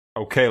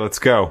Okay, let's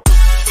go.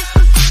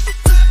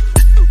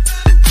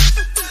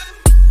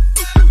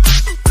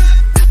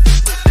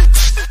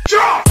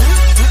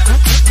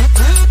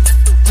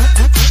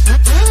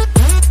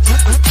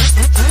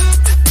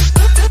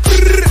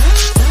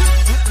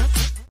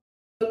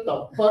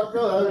 Fuck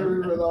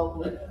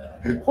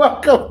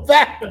welcome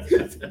back to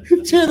the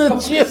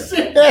Chew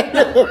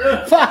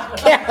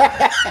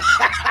podcast.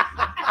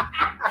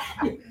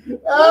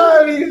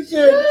 Holy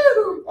shit.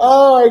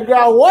 Oh my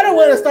god, what a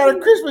way to start a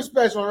Christmas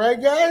special,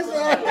 right guys?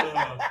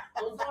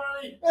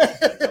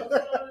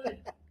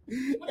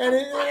 And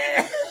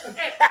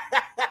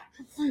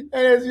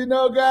as you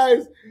know,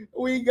 guys,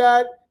 we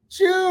got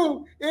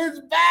Chew is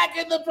back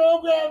in the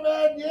program,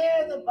 man.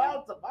 Yeah, it's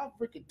about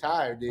freaking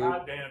time, dude.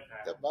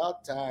 It's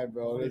about time,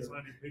 bro.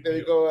 There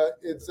you go.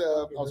 It's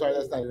I'm sorry,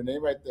 that's not your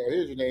name right there.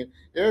 Here's your name.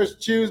 There's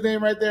Chew's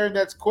name right there, and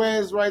that's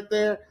Quez right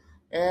there.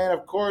 And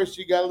of course,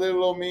 you got a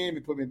little old me. Let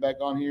me put me back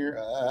on here.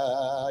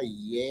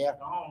 Yeah.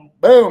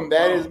 Boom.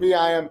 That is me.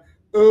 I am.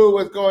 Ooh,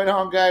 what's going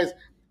on, guys?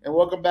 And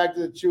welcome back to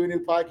the Chew and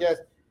Quez podcast.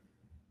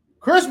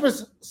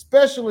 Christmas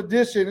special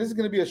edition. This is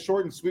going to be a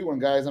short and sweet one,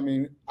 guys. I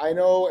mean, I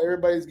know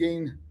everybody's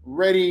getting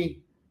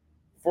ready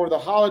for the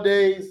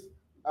holidays.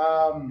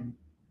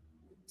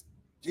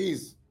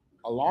 Geez,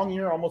 a long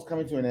year almost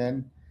coming to an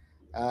end.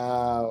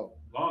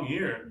 Long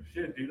year?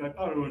 Shit, dude. I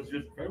thought it was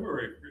just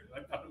February.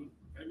 I thought it was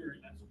February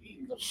next week.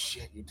 Oh,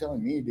 shit, you're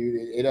telling me, dude.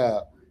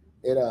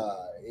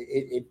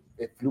 It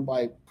flew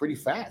by pretty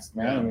fast,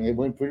 man. Yeah. I mean, it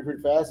went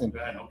pretty fast. And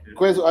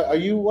Quez, are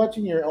you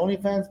watching your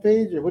OnlyFans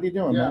page, or what are you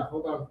doing, man? Yeah,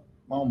 hold on.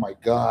 Oh my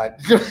God.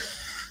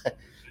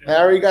 I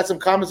already got some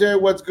comments here.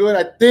 What's good?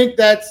 I believe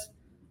that's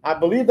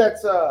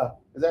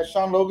is that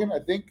Sean Logan? I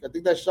think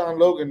that's Sean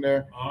Logan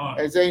there.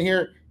 And saying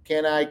here,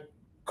 can I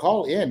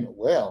call in?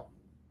 Well,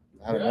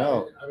 I don't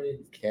know. I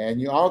mean, can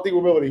you? I don't think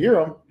we'll be able to hear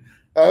him.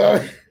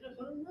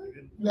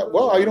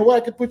 Well, you know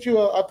what? I could put you.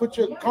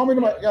 Call me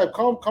to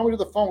call me to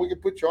the phone. We can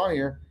put you on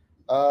here.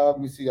 Let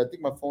me see. I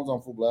think my phone's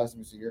on full blast. Let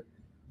me see here.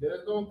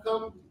 Don't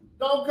come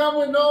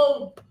with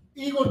no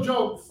evil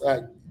jokes.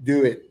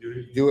 Do it.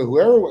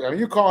 Whoever, I mean,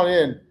 you calling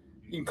in,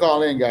 you can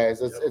call in, guys.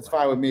 It's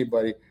fine with me,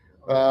 buddy.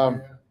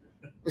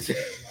 This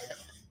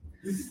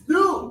is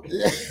new.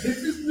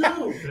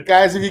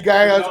 Guys, if you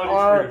guys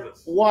are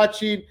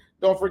watching,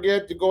 don't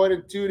forget to go ahead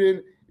and tune in.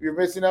 If you're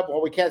missing up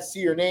or we can't see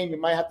your name, you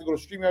might have to go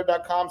to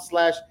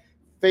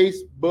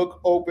streamyard.com/Facebook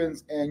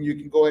opens, and you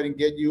can go ahead and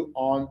get you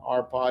on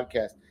our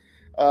podcast.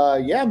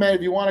 Yeah, man,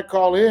 if you want to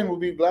call in, we'll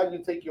be glad to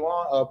take you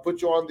on,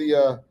 put you on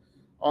the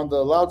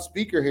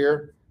loudspeaker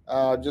here.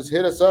 Just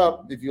hit us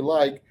up if you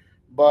like.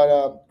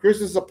 But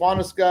Christmas is upon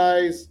us,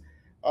 guys.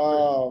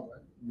 A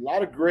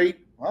lot of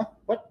great, huh?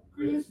 What?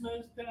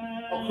 Christmas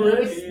time. Oh,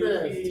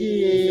 Christmas.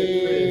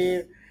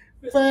 Yeah.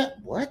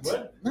 What?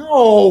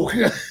 No.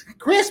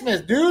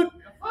 Christmas, dude.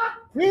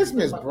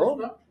 Christmas,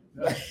 bro.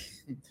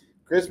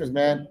 Christmas,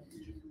 man.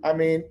 I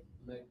mean,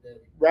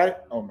 right?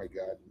 Oh my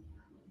God.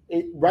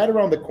 Right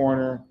around the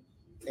corner.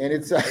 And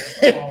it's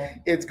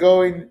it's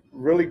going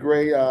really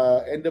great.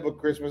 End of a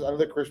Christmas,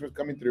 another Christmas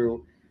coming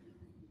through.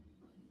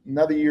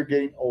 Another year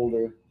getting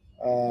older.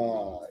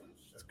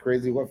 It's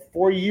crazy. What,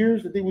 4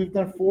 years? I think we've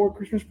done 4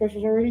 Christmas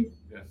specials already.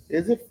 Yes.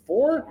 Is it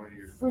 4? 4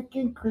 years.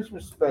 Freaking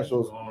Christmas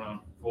specials. Going on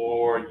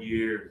 4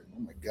 years. Oh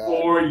my God.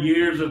 4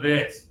 years of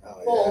this.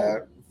 Oh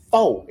yeah.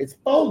 4. It's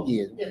 4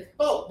 years.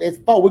 It's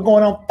 4. We're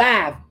going on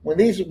 5 when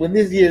this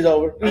year's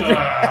over.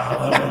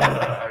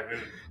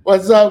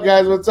 What's up,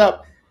 guys? What's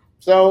up?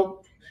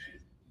 So,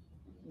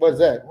 what's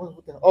that?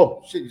 What the,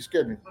 oh shit! You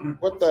scared me.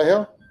 What the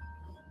hell?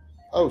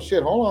 Oh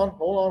shit! Hold on.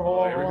 Hold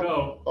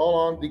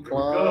on.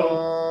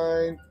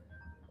 Decline.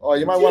 Oh,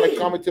 you might want to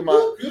call me to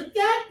my.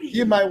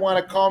 You might want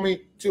to call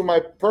me to my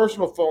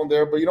personal phone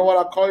there, but you know what?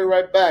 I'll call you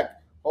right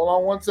back. Hold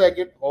on one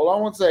second. I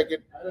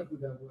know who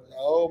that was.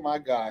 Oh my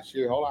gosh!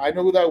 Here, hold on. I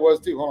know who that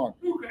was too. Hold on.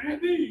 Who can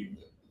it be?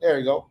 There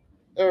we go.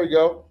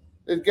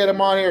 Let's get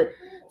him on here.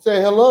 Say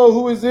hello.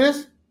 Who is this?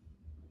 This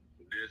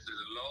is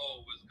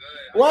Low.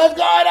 What's good? What's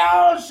going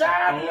on,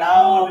 Sean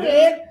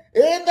Logan?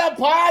 In the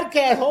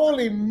podcast.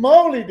 Holy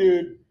moly,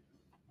 dude.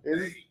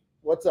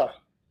 What's up?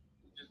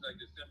 Just like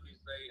to simply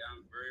say,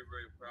 I'm very,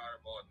 very proud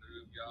of all 3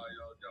 of y'all,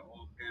 the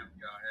whole camp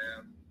y'all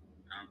have.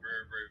 I'm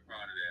very, very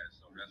proud of that.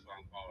 So that's why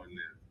I'm calling in.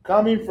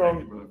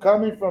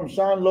 Coming from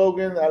Sean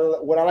Logan,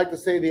 what I like to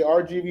say, the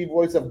RGB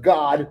voice of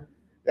God.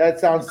 That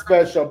sounds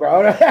special,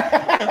 bro.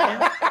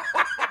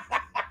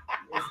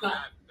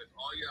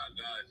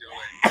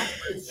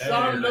 It's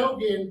Sean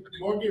Logan,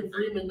 Morgan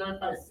Freeman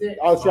 956.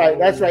 Oh,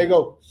 that's right.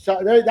 Go.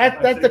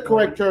 That's the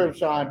correct term,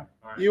 Sean.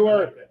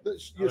 You're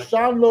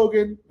Sean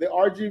Logan, the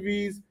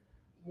RGV's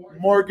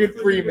Morgan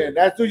Freeman.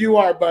 That's who you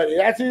are, buddy.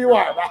 That's who you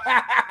are.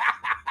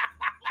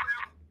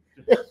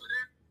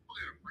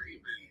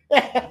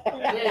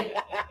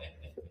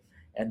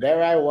 And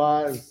there I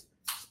was,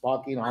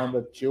 sparking on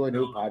the Chew and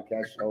Quez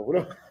podcast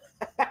show.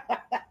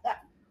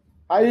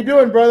 How you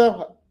doing, brother?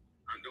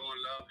 I'm doing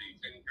lovely,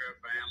 taking care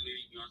of family,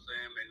 you know what I'm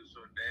saying, making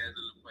sure dad's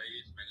in the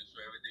place, making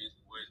sure everything's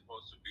the way it's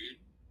supposed to be.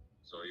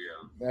 So,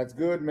 yeah. That's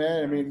good,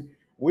 man. I mean,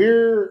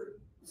 we're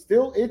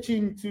Still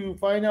itching to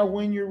find out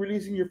when you're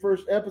releasing your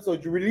first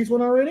episode. You release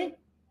one already?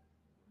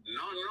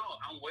 No,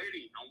 I'm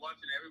waiting. I'm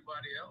watching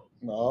everybody else.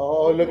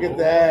 Oh, look at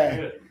that.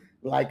 Shit.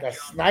 Like a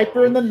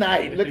sniper in the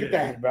night. Look at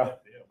that, bro.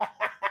 I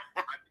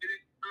did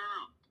it.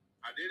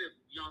 I did it.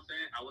 You know what I'm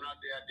saying? I went out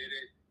there. I did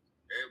it.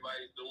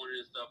 Everybody's doing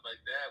it and stuff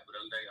like that. But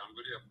I'm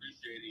really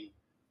appreciating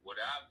what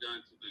I've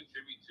done to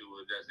contribute to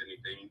it. That's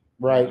anything.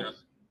 Right.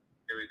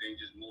 Everything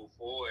just moved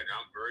forward.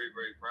 I'm very,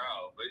 very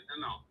proud. But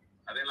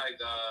I think like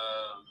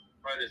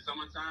probably the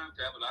summertime to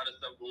have a lot of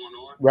stuff going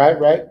on. Right.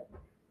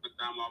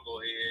 Sometime I'll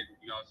go ahead,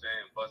 you know what I'm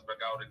saying, bust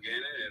back out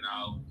again, and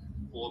I'll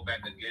pull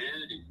back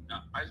again.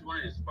 I just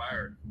want to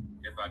inspire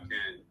if I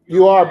can.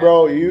 You are,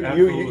 bro. You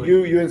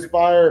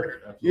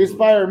inspire. Absolutely. You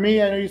inspire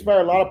me. I know you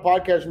inspire a lot of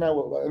podcasters, man.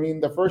 I mean,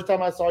 the first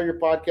time I saw your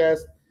podcast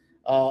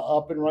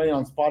up and running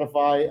on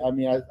Spotify, I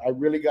mean, I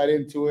really got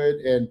into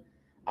it, and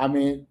I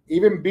mean,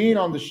 even being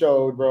on the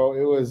show, bro,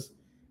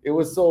 it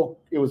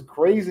was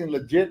crazy and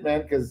legit,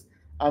 man. Because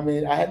I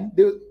mean, I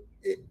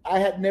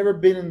had never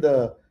been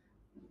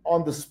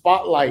on the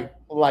spotlight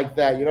like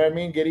that. You know what I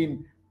mean?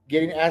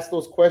 Getting asked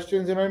those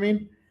questions. You know what I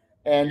mean?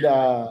 And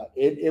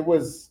it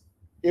was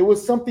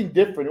something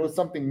different. It was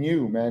something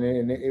new, man.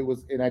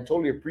 And I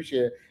totally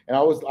appreciate it. And I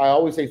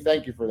always say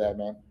thank you for that,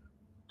 man.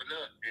 But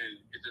look, and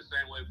it's the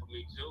same way for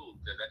me too,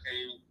 because I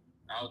came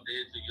out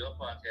there to your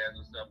podcast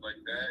and stuff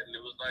like that, and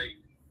it was like,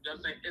 you know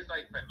what I'm saying? It's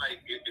like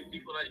if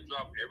people like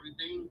drop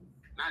everything,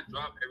 not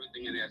drop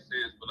everything in that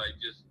sense, but like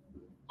just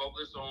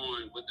focus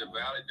on with the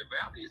valley. The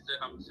valley is that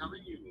I'm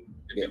telling you,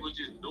 if people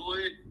just do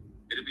it,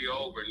 it'll be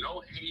over. No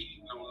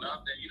hate, no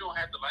nothing. You don't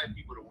have to like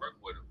people to work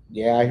with them.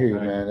 Yeah, I hear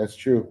you, man. That's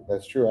true. I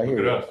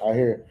hear you.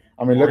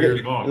 I mean, look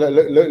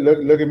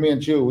at me and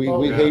Chew. We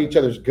hate each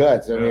other's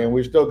guts. I mean,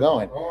 we're still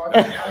going. One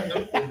leg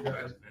or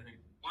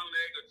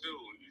two,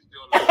 you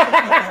still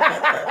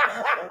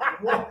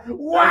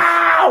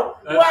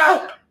Wow.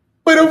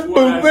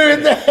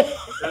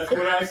 That's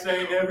what I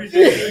say every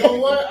day. You know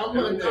what? I'm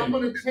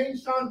gonna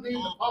change Sean's name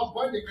to Paul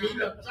Bundy. He's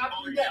gonna chop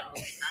you down.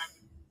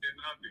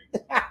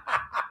 I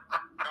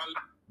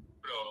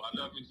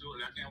love you too,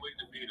 and I can't wait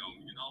to meet him.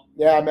 You know.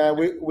 Yeah, man.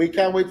 We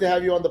can't wait to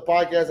have you on the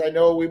podcast. I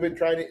know we've been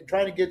trying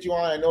to get you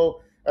on. I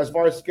know as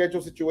far as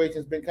schedule situation,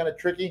 it's been kind of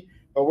tricky,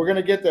 but we're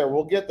gonna get there.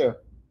 We'll get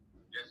there.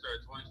 Yes, sir.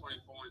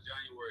 2024 in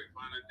January.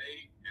 Find a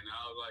date, and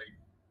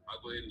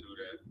I'll go ahead and do that.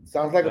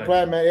 Sounds like a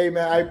plan, man. Hey,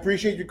 man, I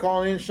appreciate you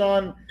calling in,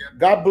 Sean. Yep.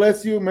 God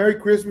bless you. Merry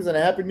Christmas and a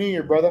Happy New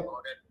Year, brother. The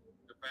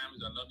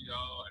families, I love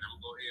y'all, and I'm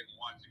going to go ahead and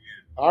watch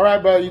again. All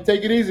right, brother. You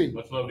take it easy.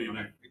 Much love to you,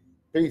 man.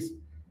 Peace.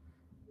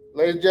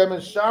 Ladies and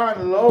gentlemen,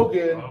 Sean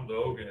Logan. I'm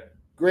Logan.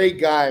 Great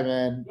guy,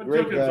 man. What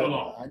Great took guy. him so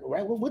long?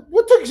 Right?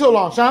 What took you so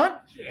long, Sean?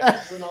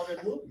 Yeah.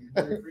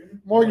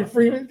 Morgan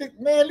Freeman.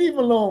 Man, leave him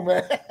alone,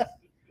 man.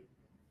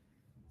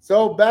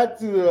 So back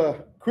to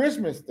the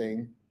Christmas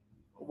thing.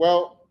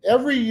 Well,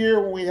 every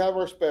year when we have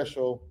our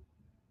special,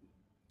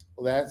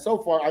 that so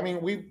far, I mean,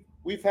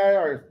 we've had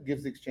our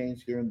gifts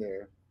exchange here and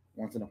there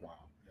once in a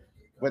while,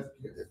 but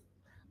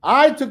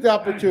I took the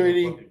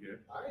opportunity. When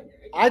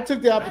the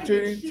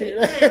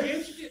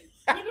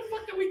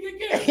fuck did we get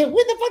gifts?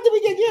 When the fuck did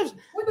we get gifts?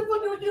 When the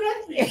fuck did we get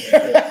gifts?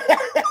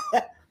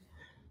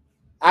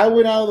 I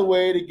went out of the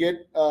way to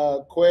get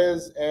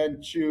Quez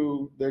and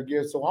Chew their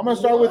gifts. So I'm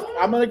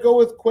gonna go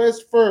with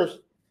Quez first.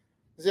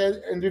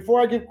 And before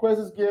I give Quez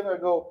his gift, I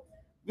go,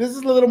 this is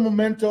a little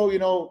memento. You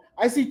know,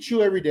 I see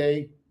Chew every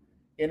day,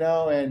 you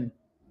know, and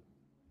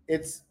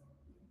it's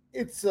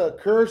a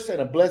curse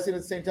and a blessing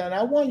at the same time.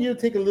 I want you to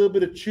take a little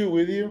bit of Chew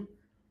with you,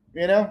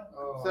 you know.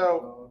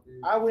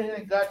 I went in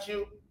and got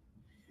you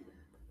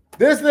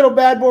this little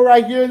bad boy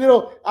right here.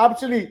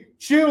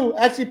 Chew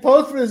actually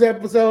posted for this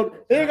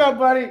episode. Here you go,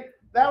 buddy.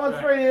 That one's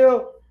for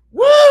you.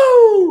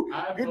 Woo!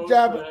 Good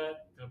job.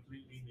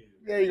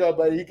 There you go,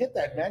 buddy. You get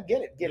that, man.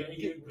 Get it. There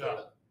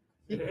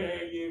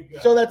you go.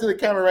 Show that to the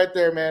camera right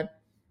there, man.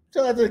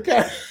 Show that to the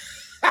camera.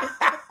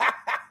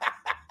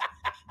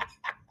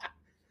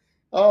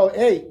 Oh,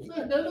 hey. Who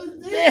the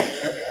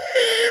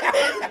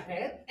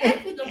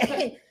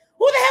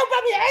hell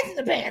brought me ass in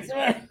the pants?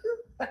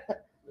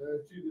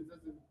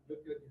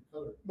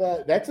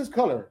 But that's his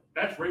color.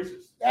 That's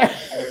racist. That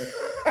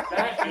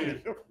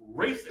is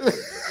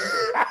racist.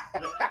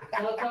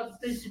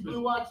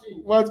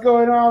 What's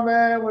going on,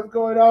 man? What's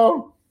going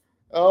on?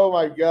 Oh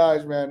my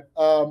gosh, man.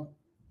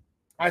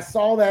 I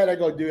saw that. I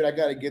go, dude, I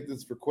got to get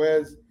this for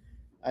Quez.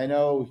 I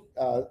know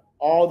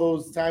all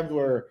those times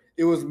where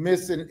it was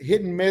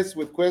hit and miss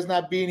with Quez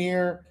not being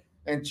here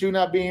and Chew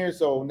not being here.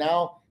 So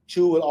now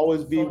Chew will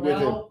always be with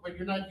him. When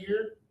you're not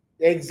here?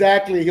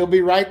 Exactly. He'll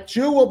be right.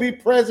 Chew will be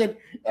present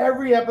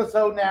every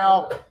episode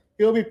now.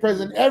 He'll be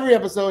present every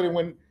episode. And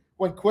when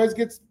Quez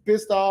gets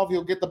pissed off,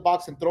 he'll get the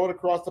box and throw it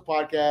across the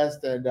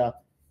podcast and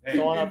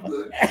so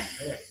on.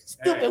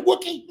 Stupid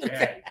Wookie.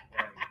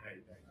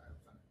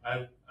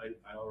 I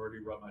already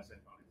rubbed my scent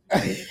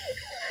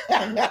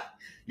on it.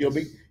 You'll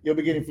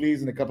be getting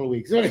fleas in a couple of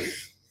weeks.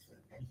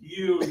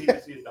 You need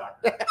to see a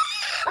doctor.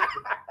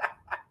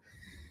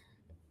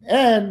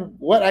 And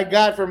what I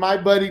got for my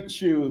buddy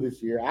Chew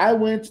this year, I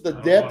went to the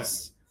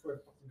depths.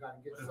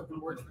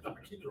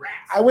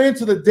 I went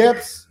into the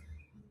depths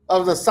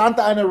of the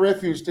Santa Ana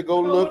Refuge to go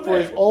look for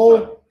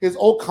his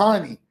old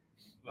colony.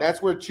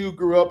 That's where Chew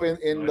grew up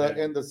in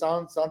the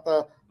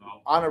Santa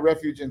Ana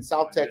Refuge in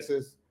South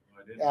Texas.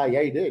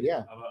 Yeah, he did.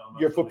 Yeah,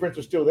 your footprints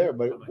are still there,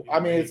 but I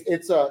mean,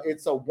 it's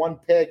a one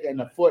peg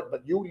and a foot,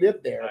 but you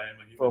lived there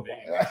for a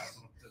while.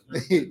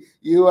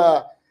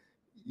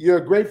 You're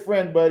a great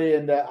friend, buddy,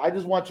 and I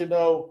just want you to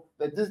know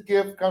that this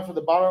gift comes from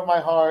the bottom of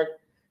my heart.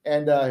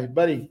 And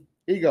buddy,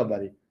 here you go,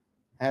 buddy.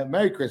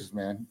 Merry Christmas,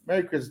 man.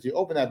 Merry Christmas to you.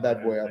 Open that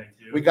bad boy up.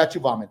 We got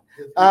you vomit.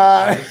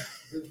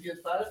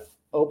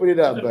 Open it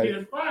up,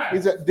 buddy.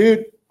 He's a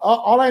dude.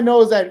 All I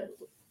know is that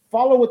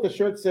follow what the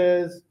shirt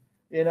says,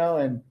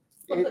 and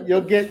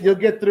you'll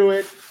get through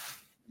it.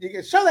 You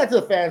can show that to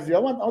the fans, dude. I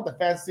want the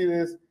fans to see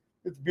this.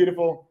 It's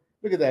beautiful.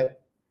 Look at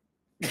that.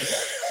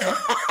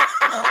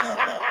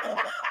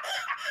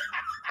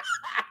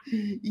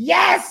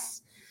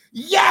 Yes,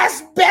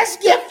 best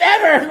gift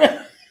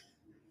ever.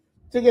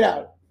 Check it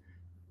out.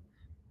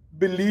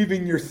 Believe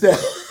in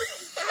yourself.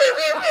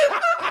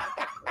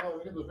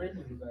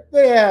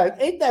 Yeah,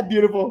 ain't that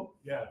beautiful?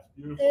 Yeah, it's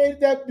beautiful. Ain't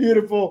that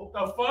beautiful?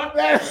 The fuck?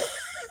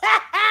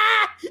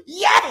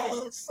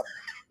 Yes.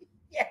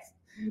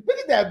 Look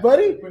at that,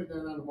 buddy. Put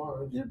that on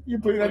tomorrow. You're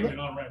putting it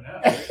on right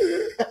now.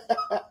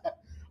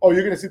 Oh,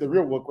 you're gonna see the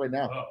real work right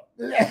now. Oh.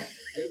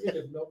 Even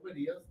if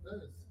nobody else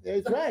does.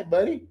 That's right,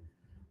 buddy.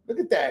 Look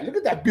at that. Look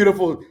at that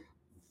beautiful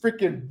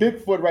freaking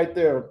Bigfoot right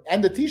there.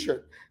 And the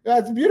t-shirt.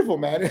 That's beautiful,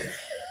 man.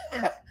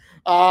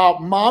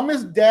 Mom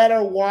and dad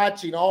are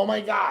watching. Oh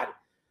my God.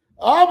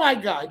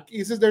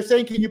 He says they're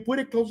saying, can you put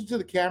it closer to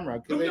the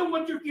camera? Look at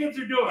what your kids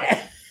are doing.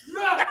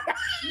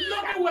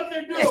 Look at what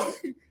they're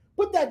doing.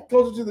 Put that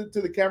closer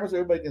to the camera so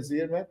everybody can see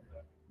it, man.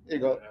 There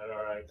you go.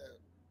 All right.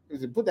 He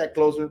said, put that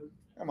closer.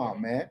 Come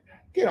on, man.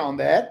 Get on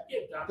that.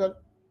 Get down.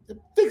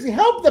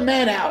 Help the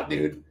man out,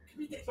 dude.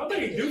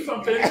 Somebody do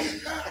something.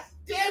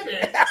 Damn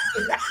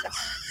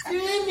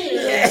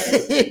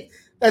it.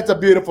 That's a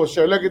beautiful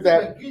shirt. Look at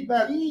that.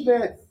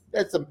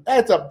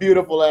 That's a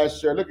beautiful ass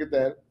shirt. Look at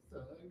that.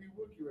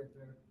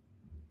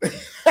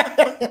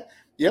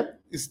 Yep,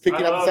 he's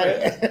picking up.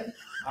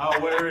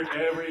 I'll wear it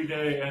every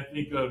day and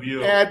think of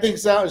you. Yeah, I think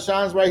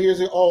Sean's right here.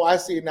 Oh, I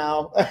see it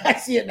now. I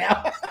see it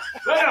now.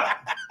 Shut up.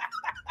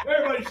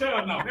 Everybody shut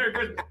up now. Merry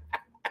Christmas.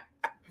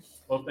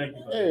 Well, thank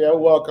you. Hey, you're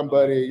welcome,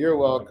 buddy. You're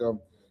welcome.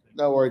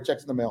 No worry,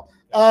 checks in the mail.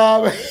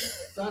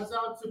 Shouts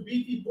out to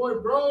Beefy Boy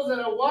Bros that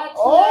are watching.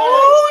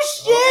 Oh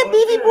shit,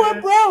 Beefy Boy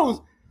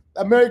Bros.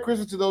 Merry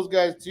Christmas to those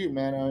guys too,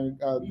 man.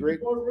 Great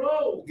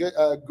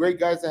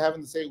guys to have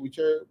in the Say We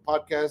Share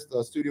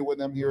podcast studio with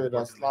them here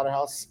at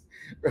Slaughterhouse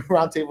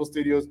Roundtable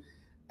Studios,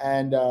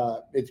 and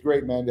it's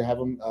great, man, to have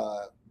them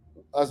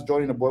us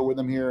joining the board with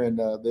them here, and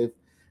they've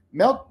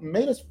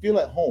made us feel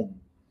at home.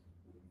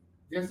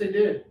 Yes, they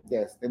did.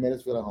 Yes, they made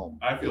us feel at home.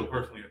 I feel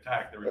personally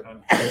attacked every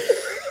time.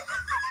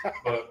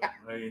 But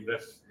I mean,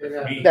 that's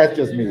me. That's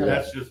just me.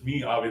 That's just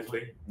me,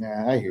 obviously.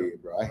 Nah, I hear you,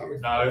 bro. I hear you.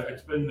 No,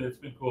 it's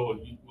been cool.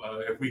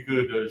 If we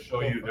could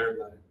show you their.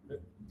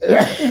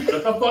 Shut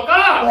the fuck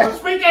up! I'm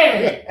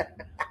speaking.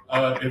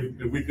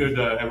 If we could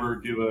ever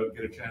get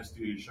a chance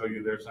to show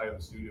you their side of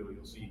the studio,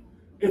 you'll see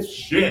it's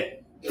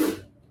shit.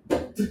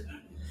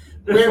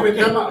 Wait,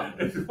 come on.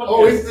 It's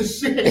the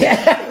shit.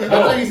 I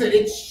thought you said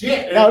it's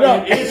shit.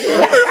 No. It's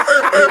shit.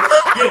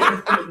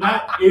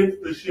 Not it's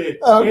the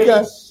shit. Okay.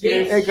 It's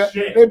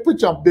shit. They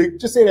put you on big.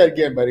 Just say that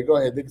again, buddy. Go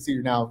ahead. They can see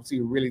you now. See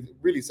you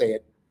really say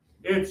it.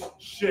 It's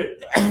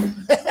shit.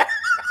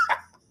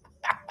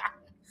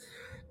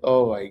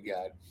 Oh my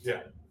God.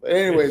 Yeah. But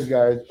anyways,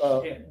 guys,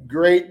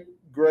 great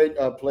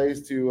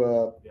place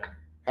to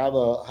have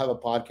a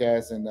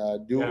podcast and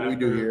do what we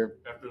do here.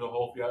 After the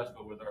whole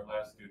fiasco with our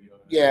last studio.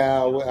 Yeah.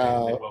 They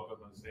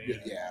welcomed us in.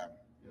 Yeah.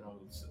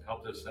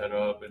 Helped us set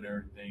up and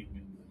everything.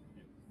 And,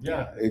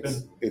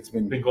 it's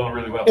been going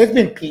really well. It's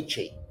been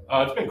peachy.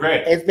 It's been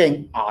great. It's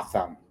been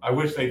awesome. I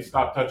wish they'd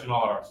stop touching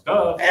all our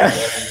stuff.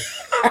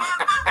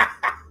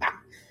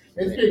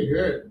 It's been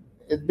good.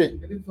 It's been.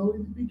 And it's only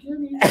the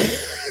beginning.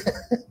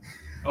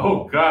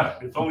 Oh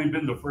God, it's only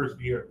been the first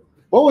year.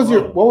 What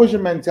was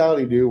your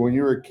mentality, dude, when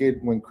you were a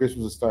kid when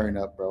Christmas was starting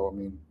up, bro? I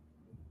mean,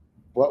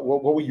 what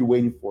were you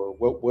waiting for?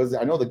 What was it?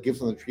 I know the gifts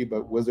on the tree,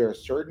 but was there a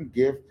certain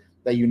gift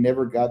that you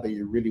never got that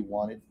you really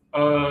wanted?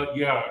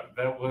 Yeah,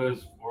 that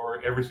was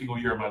for every single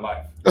year of my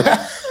life.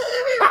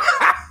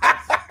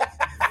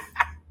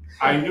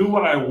 I knew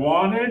what I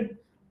wanted,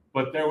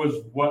 but there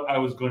was what I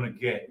was going to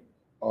get.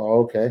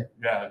 Oh, okay.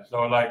 Yeah,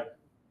 so like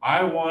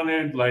I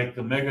wanted like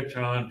the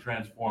Megatron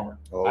Transformer.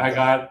 Okay. I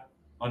got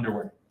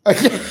underwear. On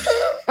the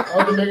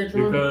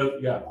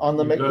Megatron? Because, on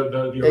the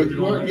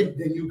original.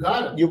 Then you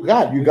got it. You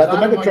got the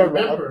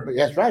Megatron.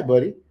 That's right,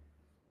 buddy.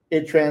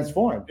 It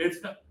transformed. It's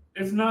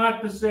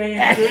not the same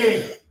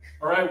thing.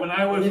 All right, when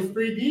I was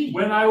 3D.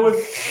 When I was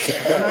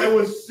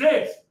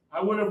 6,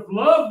 I would have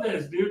loved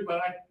this, dude.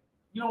 But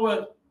you know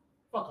what?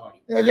 Fuck all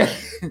you.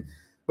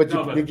 But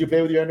did you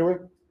play with your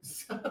underwear?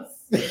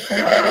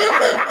 Shout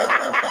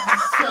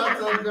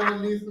out to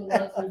Lisa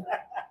watching.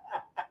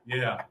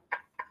 Yeah.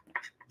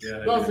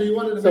 Yeah. No, so you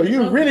wanted to So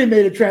you really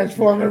made a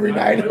transform every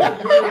night. You're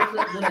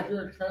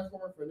a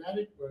Transformer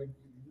fanatic? Or you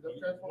love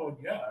Transformers?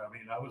 Oh, yeah. I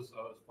mean, I was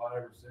 5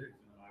 or 6.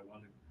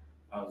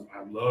 I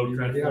love You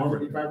have to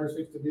Transformers. be 5 or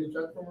 6 to be a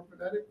Transformer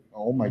fanatic?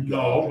 Oh my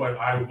No, God. but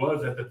I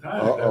was at the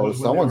time. Oh,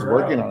 someone's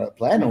working on a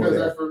plan over Because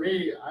there. for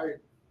me, I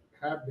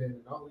have been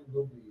and always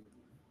will be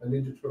a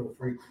Ninja Turtle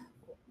freak.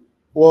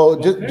 Well,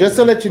 just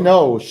to let you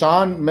know,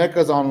 Sean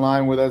Mecca's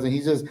online with us, and he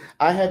says,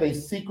 I have a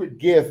secret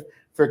gift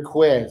for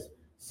Quez.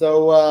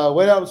 So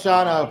what up,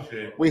 Sean?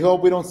 We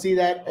hope we don't see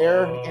that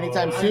air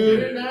anytime I soon.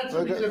 didn't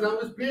answer because I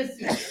was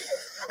busy.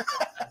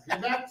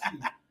 Get back to you.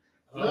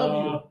 I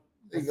love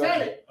you. I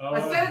said it. I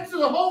said it to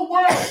the whole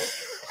world.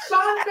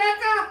 Sean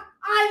Becca,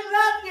 I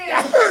love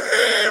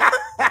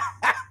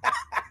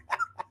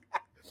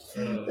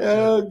you.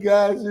 Oh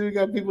gosh, we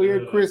got people here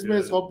at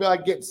Christmas. Hope I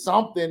get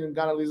something, and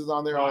Ghana Lisa's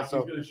on there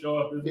also. He's gonna show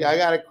up. Yeah, I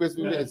got a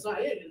Christmas. That's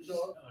not it. It's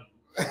show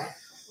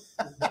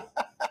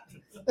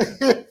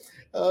up.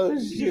 Oh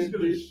He's shit!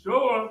 gonna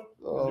show up.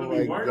 Oh He's my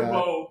gonna be wearing a God!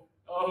 bow.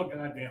 Oh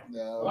goddamn!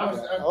 No, I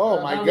God. Oh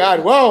my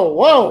God!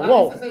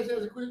 Whoa! I said it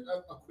was a Christmas.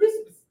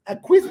 A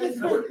Christmas.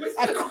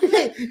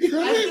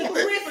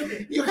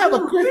 You have a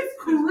Christmas.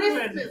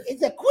 Christmas.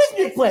 It's a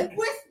Christmas present.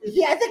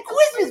 Yeah, it's a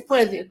Christmas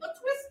present. A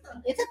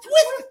twister. It's a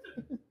twist.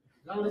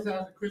 Ghana Lisa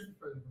has a Christmas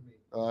present for me.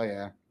 Oh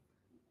yeah.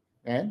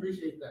 I And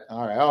appreciate that.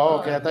 all right. Oh,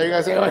 okay. I thought you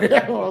guys said, oh,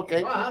 yeah. Oh,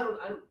 okay. Well, I don't.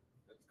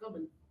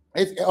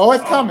 It's coming.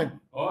 It's coming.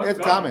 It's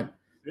coming.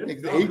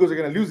 The Eagles are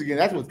gonna lose again.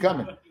 That's what's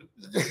coming.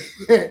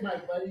 My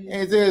buddy.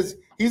 And it says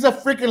he's a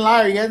freaking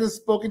liar. He hasn't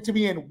spoken to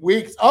me in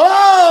weeks.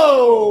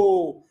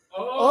 Oh,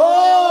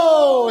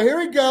 here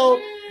we go.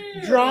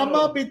 Yeah.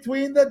 Drama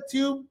between the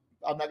two.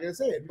 I'm not gonna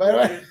say it,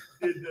 but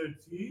Did the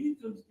tea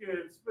just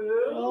get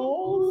spilled?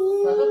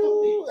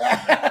 oh.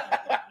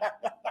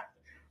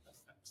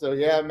 So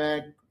yeah,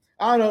 man.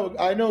 I don't know.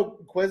 I know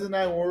Quez and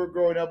I, when we were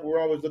growing up, we were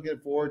always looking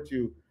forward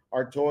to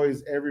our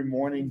toys every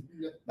morning.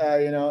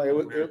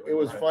 It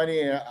was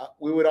funny. And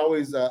we would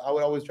always, I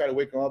would always try to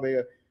wake him up.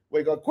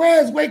 Wake up,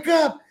 Quez, wake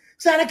up!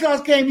 Santa Claus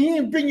came here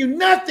and bring you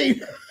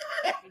nothing.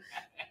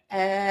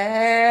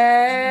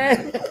 And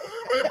I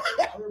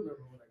remember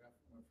when I got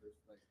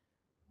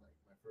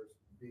my first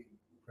big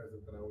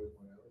present that I always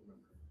wanted.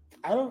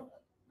 I don't remember.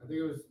 I think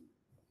it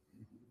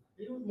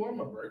was more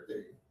my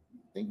birthday.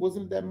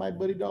 wasn't that My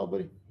Buddy Doll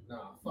Buddy?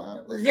 No,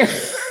 fuck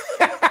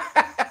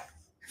that.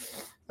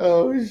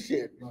 Oh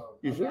shit! No,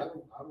 You sure? I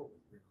don't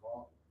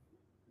recall.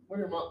 When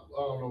your mom?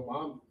 Oh no,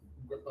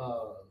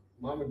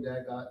 mom and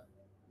dad got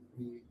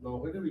me. No,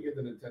 when did we get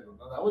the Nintendo?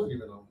 No, that wasn't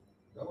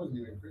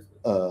even Christmas.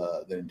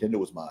 The Nintendo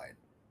was mine.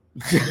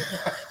 He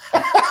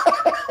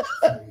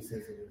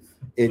says it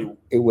is.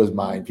 It was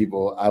mine,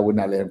 people. I would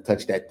not let him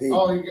touch that thing.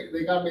 Oh,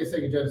 they got me a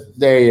Sega Genesis.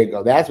 There you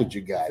go. That's what you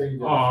got. Sega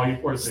Genesis. Oh, you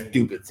poor thing.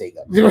 Stupid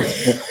Sega.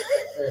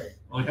 Hey,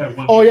 Only had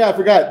one. Oh yeah, I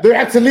forgot. They're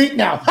obsolete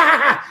now.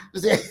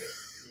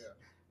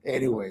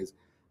 Anyways,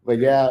 but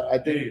yeah, I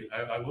think. Hey,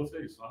 I will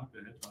say Sonic the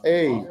Hedgehog.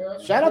 Hey,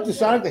 shout out to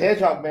Sonic the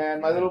Hedgehog, man.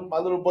 My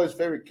little boy's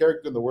favorite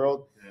character in the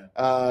world.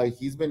 Yeah.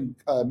 He's been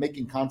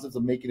making concepts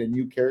of making a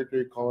new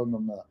character, calling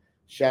him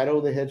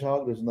Shadow the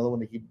Hedgehog. There's another one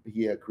that he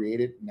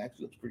created, and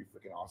actually looks pretty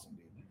freaking awesome,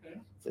 dude. Okay.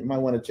 So you might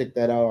want to check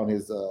that out on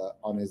his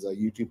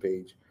YouTube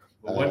page.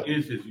 Well, what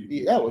is his YouTube?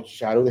 Yeah, well,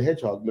 Shadow the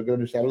Hedgehog. Look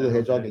under Shadow the Shadow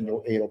Hedgehog, the and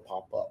it'll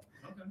pop up.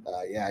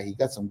 Okay. Yeah, he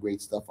got some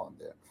great stuff on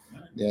there.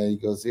 Nice. Yeah, he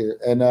goes here,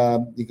 and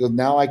he goes.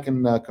 Now I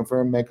can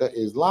confirm Mecca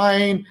is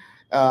lying.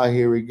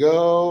 Here we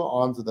go.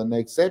 On to the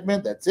next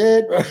segment. That's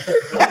it.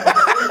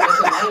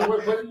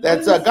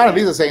 That's Ghana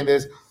Lisa saying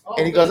this,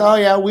 and he goes, "Oh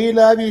yeah, we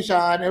love you,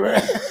 Sean."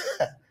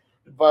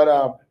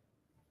 But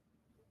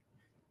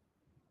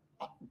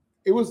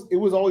it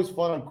was always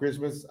fun on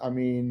Christmas. I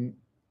mean,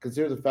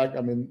 consider the fact.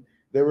 I mean,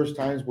 there was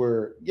times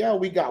where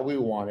we got what we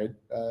wanted.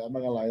 I'm not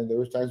gonna lie. There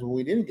was times when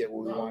we didn't get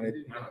what we wanted.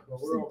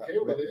 But we're okay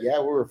with it. Yeah,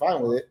 we were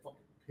fine with it.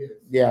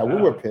 Pissed. Yeah, we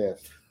were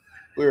pissed.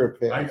 We were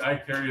pissed. I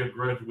carry a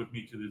grudge with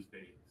me to this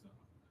day. So.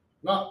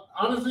 No,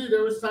 honestly,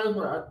 there was times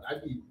where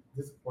I'd be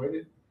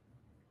disappointed,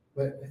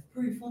 but it's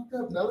pretty fucked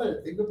up now that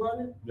I think about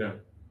it. Yeah.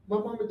 My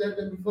mom and dad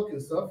didn't fucking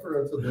suffer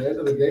until the end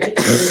of the game.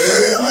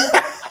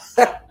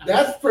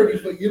 That's pretty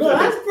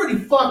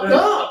fucked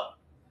up.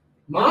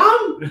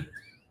 Mom,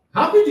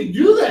 how could you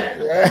do that?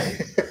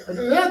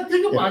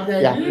 Think about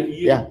that,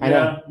 dude. I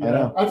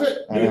know. I'll tell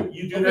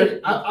You do that.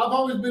 I've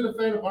always been a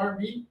fan of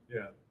R&B.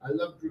 Yeah. I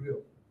love Drew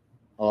Hill.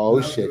 Oh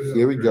shit!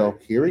 Here we go.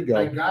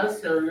 I got a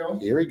stereo.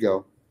 Here we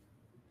go.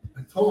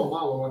 I told my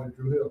mom I wanted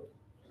Drew Hill.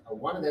 I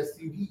wanted that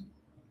CD.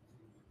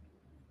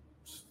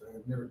 I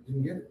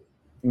didn't get it.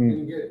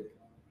 Didn't get it.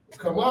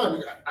 Come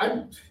on, I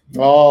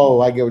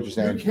get what you're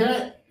saying. You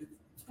can't.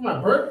 It's for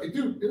my birthday,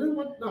 dude. No,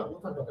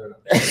 we'll talk about that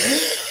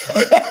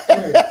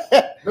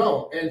now.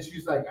 No, and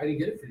she's like, I didn't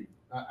get it for you.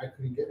 I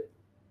couldn't get it.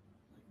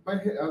 I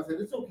said,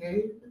 it's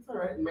okay. It's all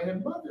right. And my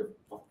head, motherfucker.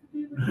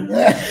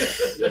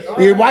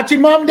 You're watching,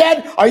 Mom,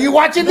 Dad? Are you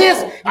watching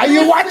this? Are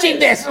you watching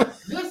this?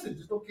 Listen,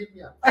 just don't kick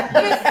me out.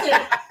 Listen.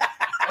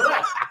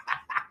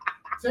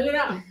 Check it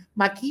out.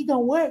 My key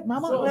don't work,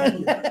 mama.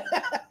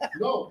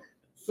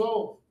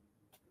 So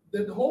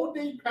the whole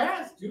day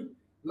passed, dude.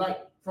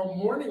 Like from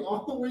morning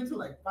all the way to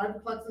like 5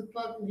 o'clock, 6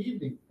 o'clock in the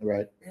evening.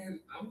 Right. And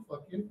I'm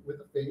fucking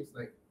with a face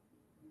like,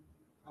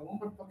 I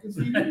want my fucking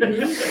CD.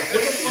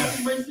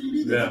 Fucking my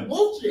CD. This is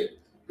bullshit.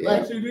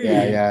 Like,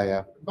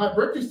 Yeah. My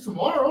birthday's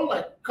tomorrow.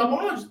 Like, come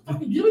on, just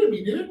fucking give it to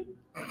me, dude.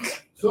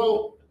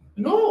 So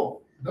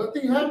no,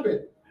 nothing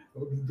happened.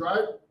 So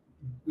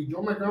we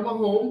drove my grandma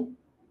home,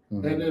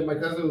 and then my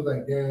cousin was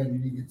like, "Damn, you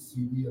need to get the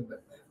CD." I'm like,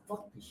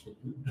 "Fuck this shit,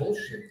 dude,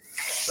 bullshit."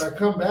 So I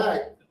come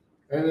back,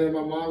 and then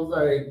my mom was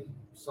like,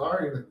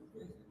 "Sorry." Like,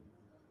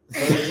 I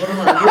go to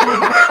my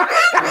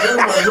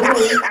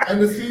room,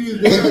 and the CD is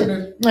there, and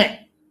then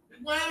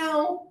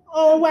wow.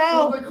 Oh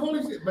wow! Like,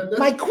 holy shit! But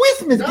my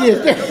Christmas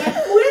gift. My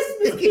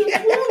Christmas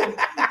gift.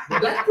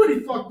 But that's pretty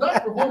fucked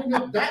up for holding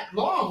up that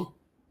long.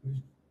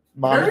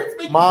 Mom,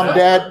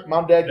 Dad,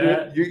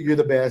 you're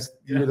the best.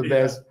 You're the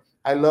best.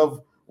 I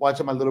love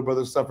watching my little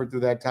brother suffer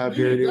through that time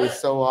period. It was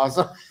so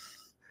awesome.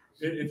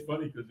 It's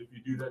funny because if you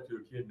do that to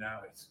a kid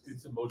now, it's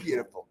emotional.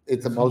 Beautiful.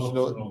 It's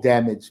emotional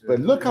damage. But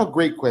look how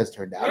great Quez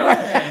turned out.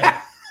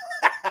 Yeah.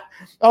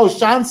 Oh,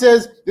 Sean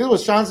says, this is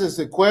what Sean says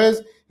to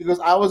Quez. He goes,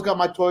 I always got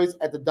my toys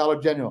at the Dollar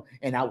General,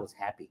 and I was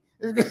happy.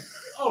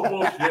 Oh,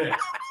 bullshit.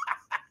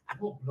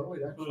 Oh, no,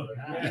 that's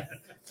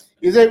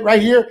Is it right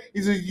here?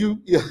 He says,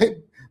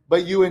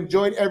 but you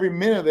enjoyed every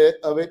minute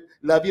of it.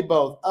 Love you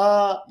both.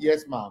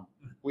 Yes, Mom.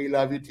 We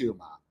love you too,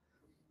 Mom.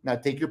 Now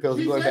take your pills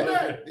and go to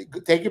bed.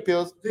 Take your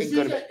pills and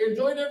go to bed.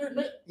 Enjoyed every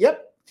minute?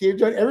 Yep. She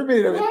enjoyed every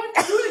minute of it.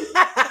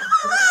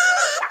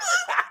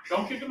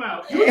 Don't kick him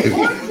out. He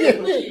tortured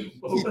it.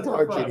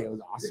 It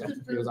was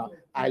awesome. It was awesome.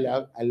 I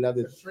love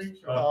it.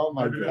 Oh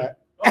my God.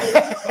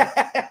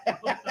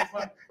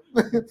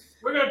 We're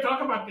gonna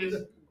talk about this.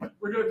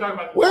 We're gonna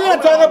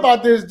talk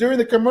about this during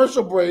the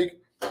commercial break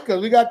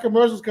because we got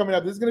commercials coming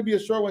up. This is gonna be a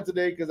short one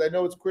today because I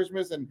know it's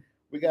Christmas and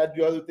we gotta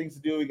do other things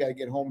to do. We gotta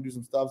get home and do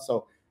some stuff.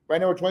 So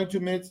right now we're 22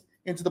 minutes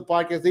into the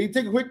podcast. Then you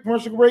take a quick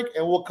commercial break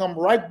and we'll come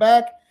right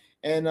back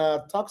and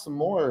talk some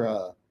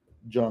more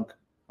junk.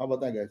 How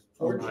about that, guys?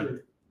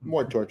 Torture.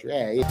 More torture.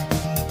 Yeah.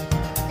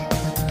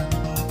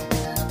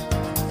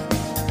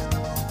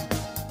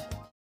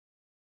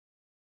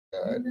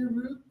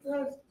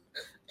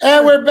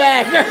 And we're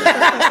back.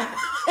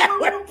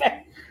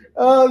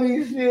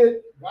 Holy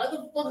shit. Why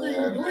the fuck are you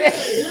doing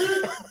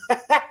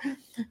that,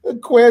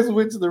 dude? Quez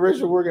went to the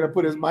restroom. We're going to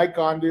put his mic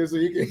on, dude, so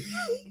you can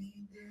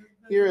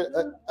hear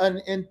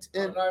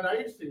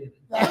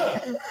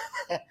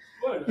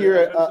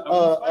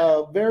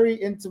a very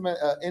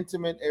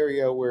intimate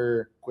area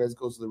where Quez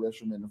goes to the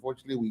restroom, and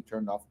unfortunately we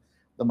turned off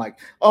the mic.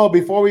 Oh,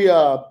 before we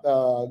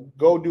go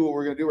do what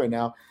we're gonna do right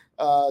now,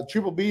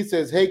 Triple B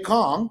says, "Hey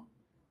Kong,"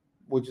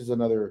 which is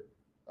another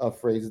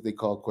phrase that they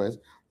call Quez.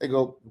 They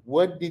go,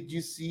 "What did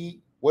you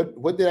see?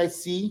 What did I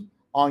see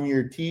on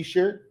your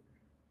T-shirt?"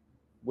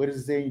 What does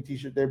it say on your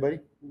T-shirt there, buddy?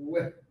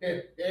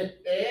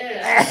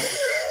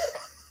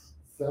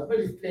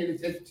 Somebody's paying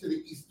attention to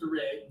the Easter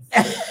eggs.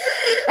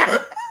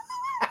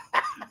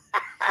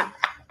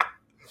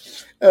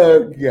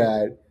 Oh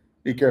God!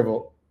 Be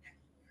careful.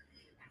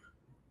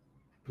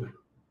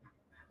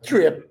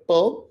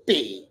 Triple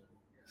B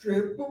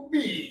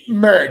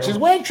merch. Is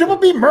wearing Triple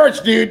B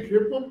merch, dude.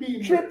 Triple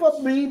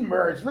B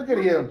merch. Look at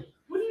him.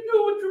 What are you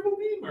doing with Triple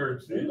B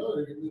merch, dude?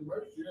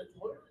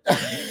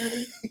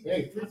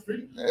 Hey, it's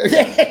free.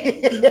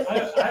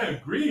 I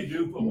agree,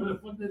 dude. But where the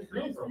fuck did it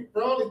come from?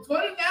 For only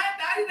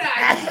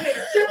 $29.99, you get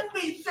a Triple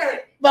B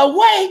shirt. But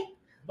wait,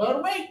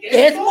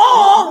 it's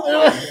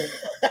more.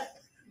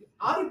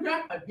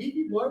 Autographed by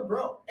BB Boy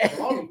Bro.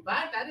 For only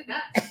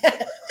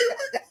 $5.99.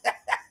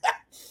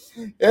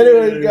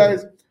 Anyways,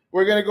 guys,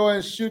 we're gonna go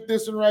and shoot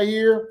this one right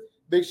here.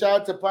 Big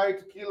shout out to Pai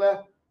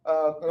Tequila,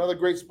 another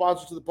great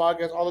sponsor to the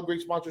podcast. All the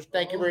great sponsors,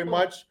 thank you very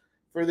much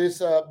for this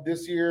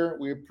year.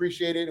 We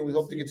appreciate it, and we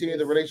hope to continue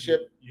the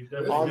relationship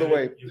on the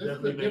way. You've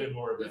definitely made it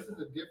more of it. This is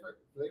a different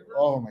flavor.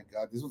 Oh my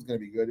God, this one's gonna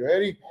be good. You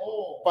ready?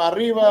 Oh. Pa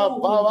arriba,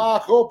 pa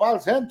abajo, pa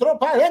centro,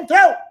 pa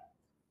dentro.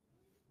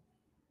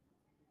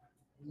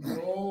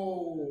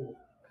 No.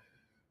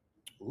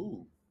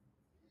 Ooh.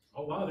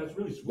 Oh wow, that's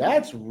really sweet.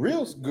 That's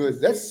real good.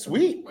 That's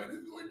sweet. When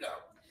is going down?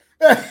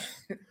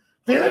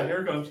 Feel it?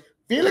 Here it comes.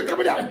 Feel it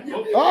coming down.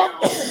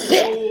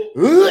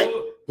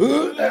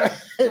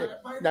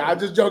 Nah, I'm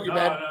just joking,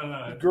 man.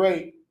 No.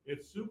 Great.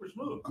 It's super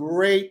smooth.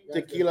 Great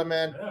tequila,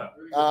 man.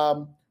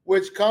 Yeah.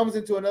 Which comes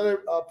into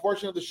another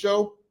portion of the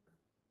show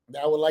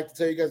that I would like to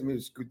tell you guys.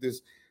 Maybe scoot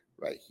this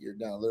right here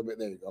down a little bit.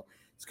 There you go.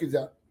 Scoot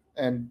down.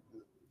 And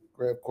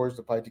of course,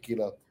 the Pai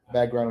Tequila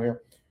background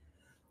here.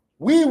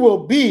 We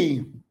will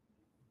be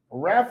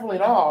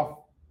raffling off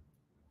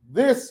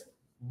this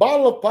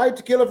bottle of Pai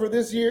Tequila for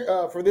this year,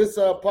 for this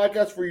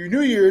podcast for your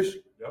New Year's.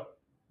 Yep.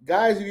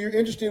 Guys, if you're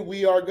interested,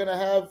 we are going to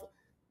have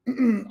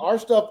our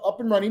stuff up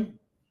and running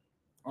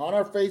on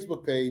our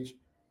Facebook page.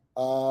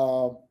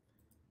 $5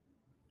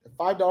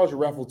 a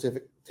raffle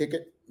ticket. I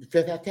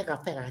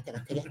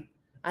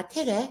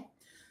take it.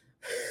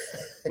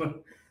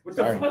 What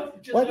Sorry. the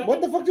fuck?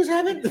 What the fuck just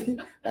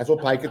happened? That's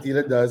what Pai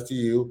Katila does to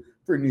you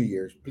for New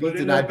Year's. Please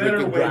do not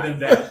drink and drive.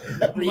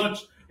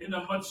 In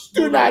a much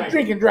do not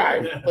drink and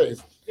drive,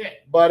 please.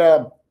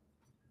 But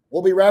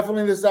we'll be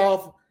raffling this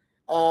off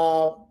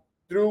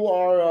through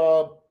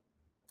our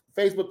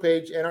Facebook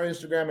page and our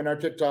Instagram and our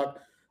TikTok.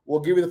 We'll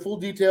give you the full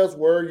details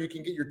where you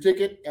can get your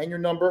ticket and your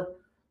number.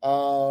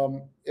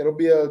 It'll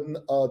be a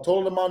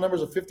total amount of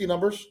numbers of 50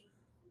 numbers.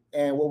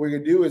 And what we're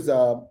going to do is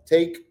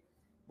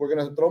we're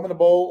going to throw them in a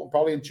bowl,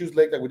 probably in Chew's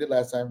leg like we did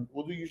last time.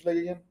 We'll do Chew's leg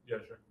again? Yeah,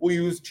 sure. We'll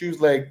use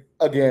Chew's leg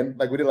again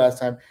like we did last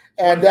time.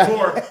 And that's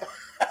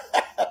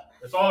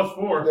all it's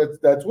for.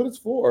 That's what it's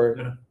for.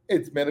 Yeah.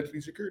 It's medically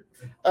secured.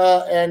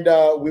 And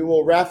we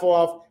will raffle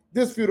off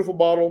this beautiful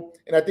bottle.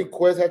 And I think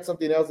Quez had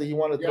something else that he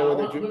wanted to throw in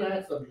there too. I'm going to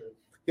add something.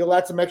 He'll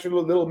add some extra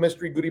little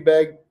mystery goodie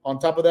bag on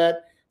top of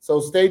that. So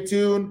stay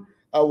tuned.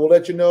 We'll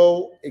let you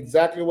know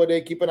exactly what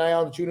day. Keep an eye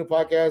on the Chew and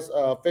Podcast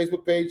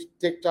Facebook page,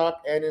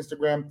 TikTok, and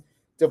Instagram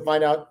to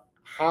find out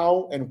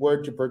how and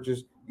where to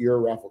purchase your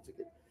raffle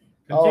ticket.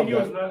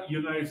 Continuous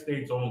United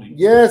States only.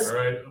 Yes. All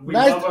right.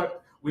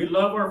 We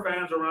love our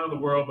fans around the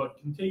world, but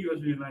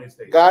continuous United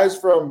States. Guys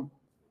from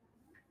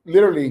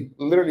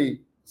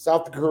literally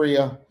South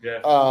Korea.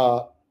 Yes.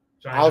 I'll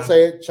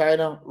say it,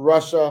 China,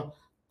 Russia,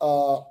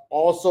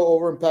 also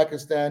over in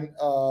Pakistan,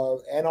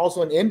 and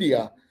also in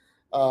India.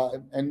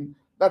 And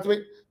that's what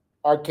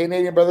our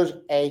Canadian brothers,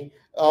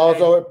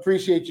 also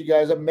appreciate you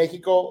guys.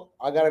 Mexico,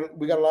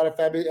 we got a lot of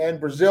family, and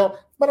Brazil.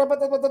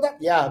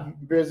 Yeah,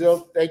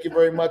 Brazil, thank you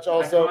very much.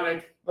 Also,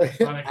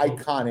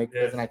 iconic.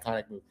 Yes. It's an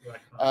iconic move.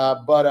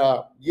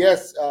 But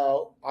yes,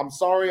 I'm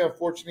sorry.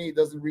 Unfortunately, it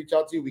doesn't reach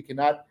out to you. We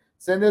cannot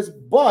send this.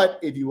 But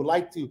if you would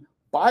like to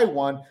buy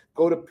one,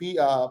 go to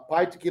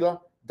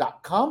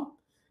paitequila.com.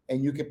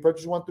 And you can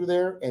purchase one through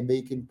there, and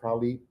they can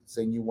probably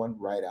send you one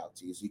right out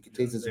to you. So you can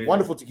taste this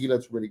wonderful tequila.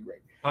 It's really great.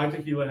 Pai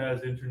Tequila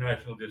has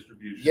international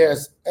distribution.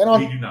 Yes. And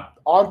we do not.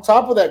 On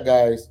top of that,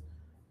 guys,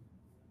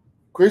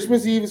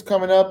 Christmas Eve is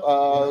coming up.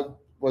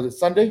 Was it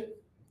Sunday?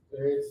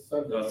 It's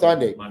Sunday.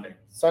 Sunday. Monday.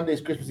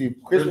 Sunday's Christmas Eve.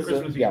 Christmas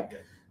Eve. Yeah.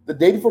 The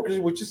day before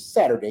Christmas, which is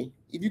Saturday,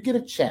 if you get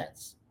a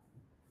chance,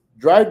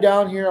 drive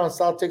down here on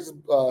South Texas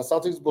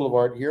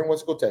Boulevard here in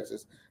Wesco,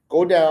 Texas.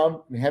 Go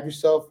down and have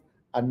yourself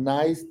a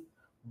nice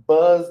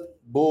Buzz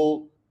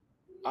Bull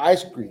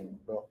ice cream,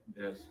 bro.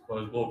 Yes,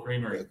 Buzz Bull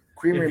Creamery.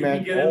 Creamery, man.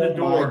 If you can get in the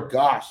door, my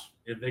gosh.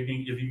 If you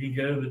can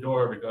get in the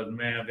door, because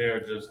man, they're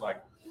just like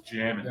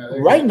jamming. Yeah,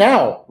 right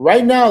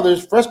now,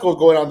 there's frescoes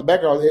going on in the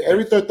background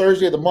every third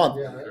Thursday of the month.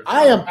 Yeah,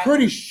 I am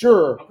pretty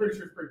sure it's pretty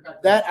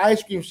packed. that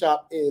ice cream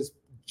shop is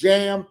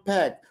jam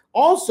packed.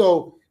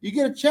 Also, you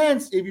get a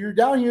chance if you're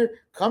down here,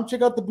 come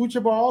check out the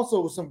Butcher Bar.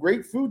 Also, with some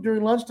great food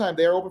during lunchtime.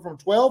 They are open from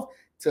 12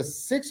 to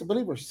 6, I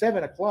believe, or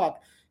 7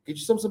 o'clock. Get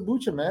you some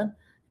kombucha, man.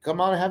 Come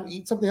on and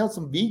eat something else,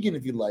 some vegan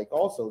if you like.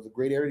 Also, it's a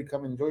great area to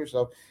come and enjoy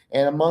yourself.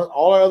 And among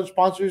all our other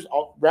sponsors,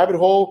 Rabbit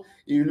Hole,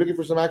 if you're looking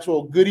for some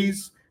actual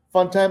goodies,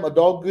 fun time,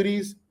 adult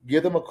goodies,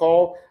 give them a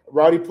call.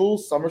 Rowdy Pool,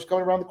 summer's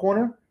coming around the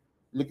corner.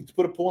 Looking to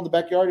put a pool in the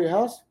backyard of your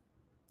house?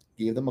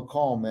 Give them a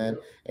call, man.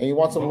 And you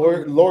want some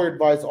lawyer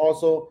advice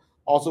also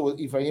with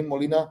Efraim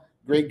Molina.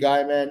 Great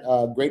guy, man.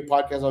 Great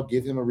podcast. I'll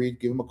give him a read.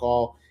 Give him a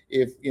call.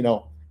 If,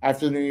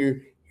 after the new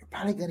year, you're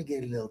probably going to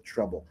get a little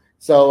trouble.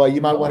 So you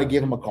might want to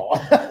give him a call.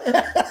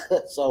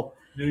 So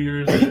New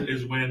Year's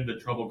is when the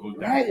trouble goes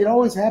down. Right, it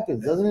always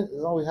happens, doesn't it?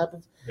 It always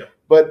happens. Yeah.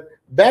 But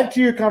back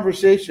to your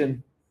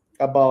conversation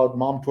about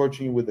mom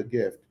torturing you with a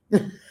gift.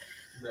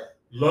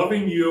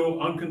 Loving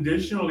you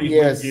unconditionally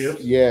with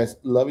gifts. Yes,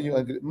 loving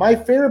you. My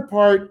favorite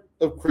part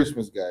of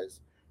Christmas,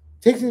 guys,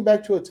 takes me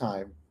back to a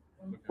time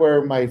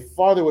where my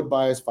father would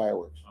buy us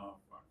fireworks. Oh,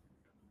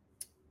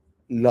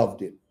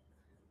 Loved it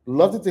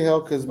to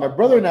hell, because my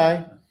brother and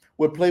I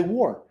would play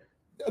war.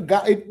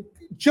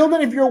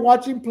 Children, if you're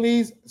watching,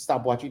 please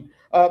stop watching.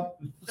 No,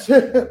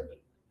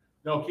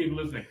 keep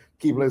listening.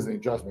 Keep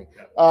listening, trust me.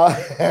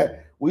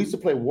 We used to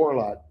play war a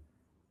lot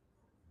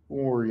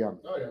when we were young.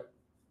 Oh, yeah. It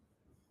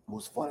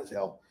was fun as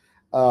hell.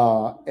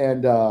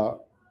 And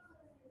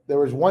there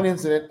was one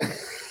incident.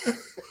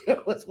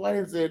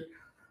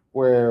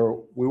 Where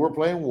we were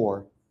playing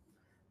war,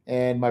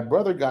 and my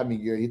brother got me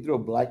gear. He threw a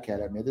black cat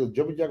at me. I think it was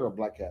jumping jack or a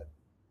black cat.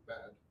 Bad.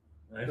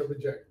 Nice.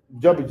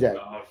 Jumping jack.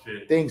 Oh,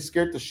 shit. Thing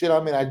scared the shit out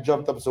of me, and I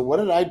jumped up. So what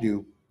did I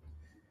do?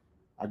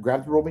 I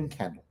grabbed the Roman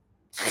candle.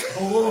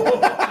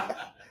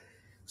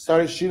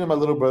 Started shooting my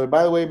little brother.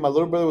 By the way, my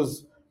little brother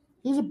was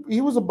a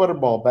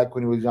butterball back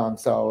when he was young,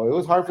 so it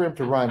was hard for him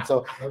to run.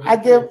 So I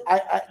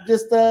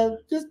just try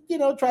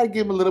to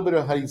give him a little bit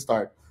of a honey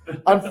start.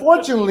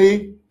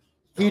 Unfortunately,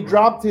 he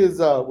dropped his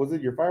was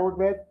it your firework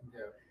bag? Yeah.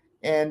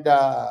 And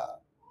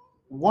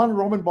one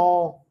Roman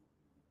ball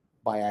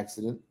by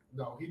accident.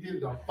 No, he did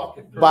it on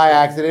fucking purpose. By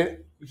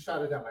accident. He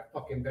shot it at my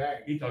fucking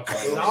bag. He talked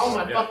And all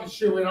my fucking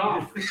shit went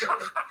off.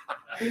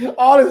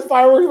 All his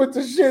fireworks went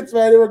to shits,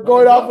 man. They were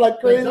going off like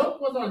crazy. The joke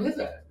was on his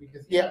ass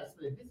because he had to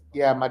split his.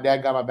 Yeah, my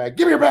dad got my bag.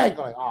 Give me your bag.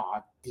 I'm like,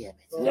 oh, damn it.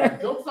 So the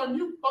joke's on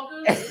you,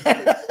 fucker.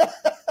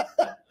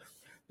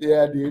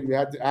 Yeah, dude.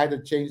 I had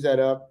to change that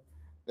up.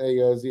 There he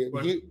goes.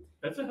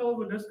 That's a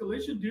hell of an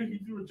escalation, dude. He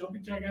threw a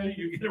jumping jack at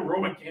you. You get a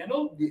Roman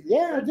candle?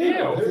 Yeah, dude.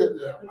 I'm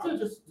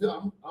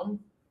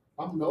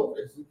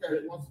nervous. This guy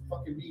wants to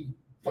fucking be.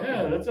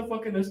 Yeah, that's a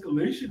fucking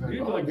escalation,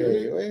 dude. Like,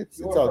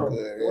 it's all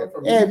good.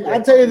 And I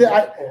tell you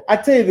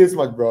this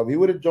much, bro. If he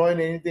would have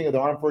joined anything of the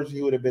armed forces,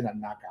 he would have been a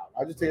knockout.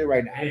 I'll just tell you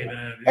right now. Hey,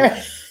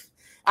 man.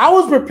 I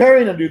was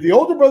preparing him, dude. The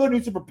older brother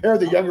needs to prepare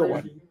the younger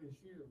one.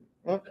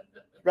 Huh?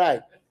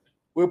 Right.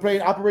 We were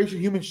playing Operation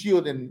Human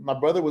Shield, and my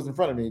brother was in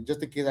front of me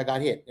just in case I got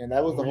hit, and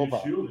that was the whole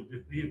problem.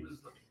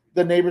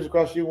 The neighbors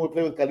across the street would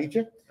play with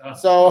Caliche.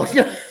 So,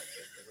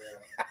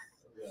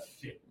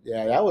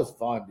 yeah, that was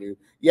fun, dude.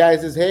 Yeah,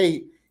 it says,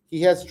 hey,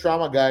 he has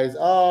trauma, guys.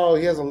 Oh,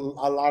 he has a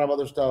lot of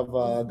other stuff,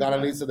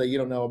 Ganalisa, that you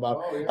don't know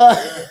about.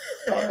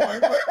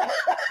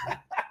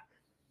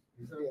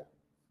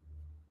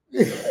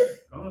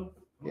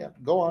 Yeah,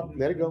 go on.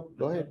 Let it go.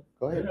 Go ahead.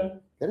 Let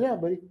it out,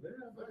 buddy.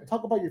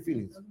 Talk about your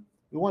feelings.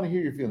 We want to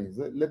hear your feelings.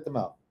 Let them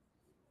out.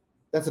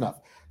 That's enough.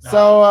 Nah.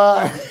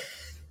 So,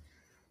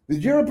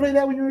 did you ever play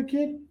that when you were a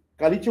kid?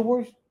 Caliche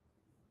Wars?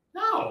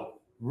 No.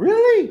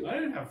 Really? I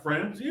didn't have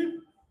friends,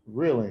 dude.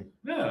 Really?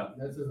 Yeah.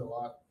 That says a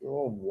lot.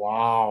 Oh,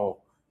 wow.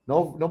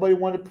 Nobody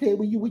wanted to play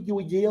with you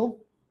in jail?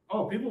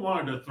 Oh, people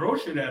wanted to throw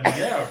shit at me,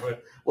 yeah,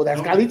 but well,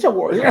 that's Caliche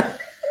Wars. Yeah.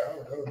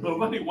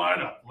 Nobody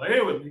wanted to play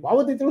with me. Why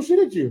would they throw shit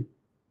at you?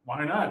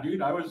 Why not,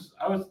 dude? I was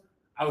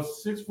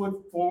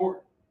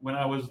 6'4" when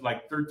I was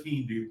like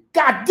 13, dude.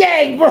 God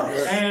dang, bro.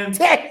 And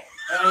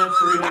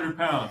 300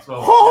 pounds.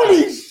 So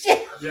holy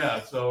shit.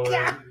 Yeah, so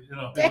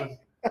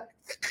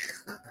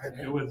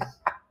it was.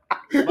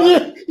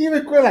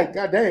 Even quit like,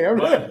 God damn.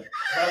 But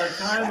by the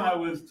time I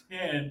was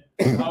 10,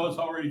 I was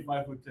already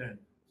 5'10".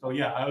 So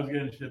yeah, I was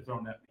getting shit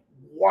thrown at me.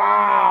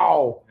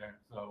 Wow. Yeah,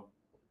 so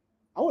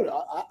I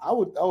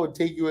would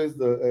take you as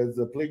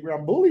the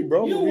playground bully,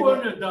 bro. You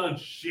wouldn't have done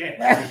shit.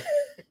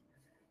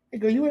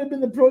 You would have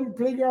been the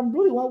playground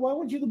bully. Why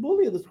weren't you the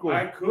bully of the school?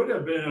 I could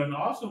have been an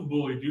awesome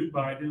bully, dude,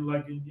 but I didn't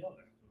like getting yelled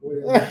at.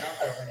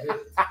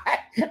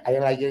 I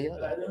didn't like getting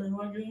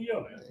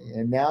yelled at.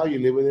 And now you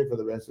live with it for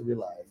the rest of your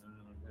life.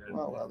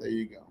 Well, there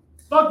you go.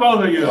 Fuck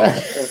both of you.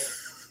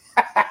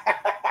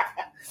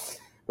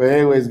 But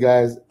anyways,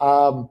 guys,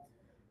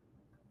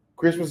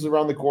 Christmas is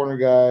around the corner,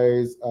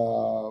 guys.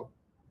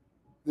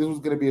 This was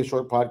going to be a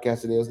short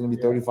podcast today. It was going to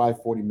be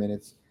 35, 40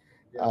 minutes.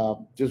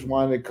 Just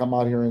wanted to come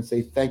out here and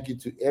say thank you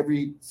to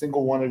every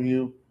single one of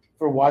you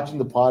for watching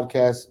the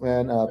podcast,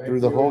 man, through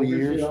the whole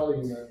year.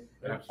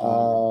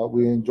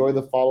 We enjoy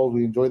the follows.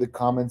 We enjoy the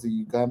comments that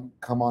you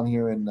come on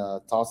here and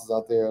toss us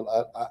out there.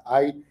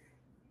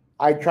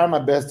 I try my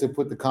best to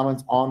put the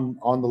comments on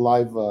the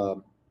live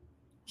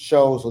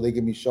show so they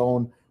can be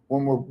shown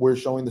when we're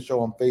showing the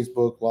show on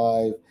Facebook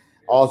Live,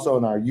 also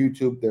on our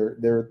YouTube.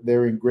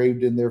 They're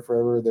engraved in there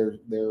forever. They're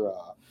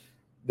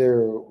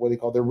what do you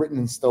call? They're written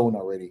in stone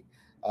already.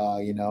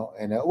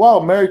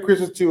 And Merry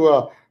Christmas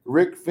to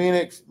Rick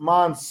Phoenix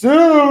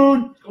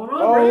Monsoon.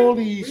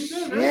 Holy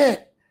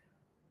shit.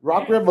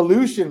 Rock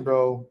Revolution,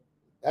 bro.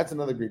 That's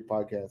another great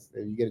podcast.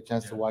 If you get a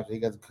chance to watch it, he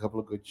got a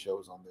couple of good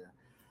shows on there.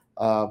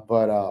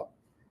 But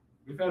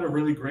we've had a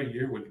really great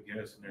year with the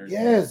guests and everything.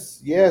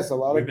 Yes, a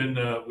lot.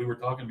 We were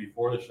talking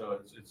before the show.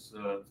 It's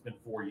been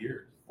 4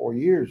 years. 4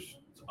 years.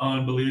 It's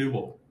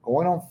unbelievable.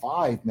 Going on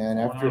 5, man.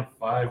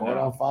 Going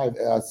on 5.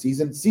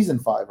 Season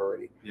 5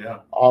 already. Yeah.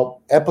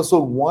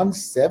 Episode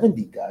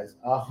 170, guys.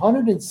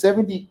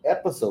 170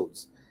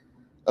 episodes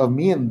of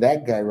me and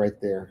that guy right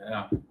there.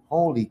 Yeah.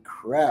 Holy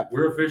crap.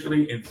 We're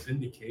officially in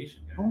syndication,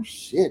 guys. Oh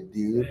shit,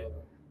 dude.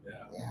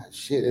 Yeah,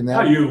 shit. And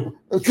that. Not you.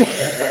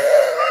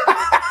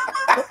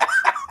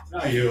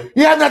 Not you.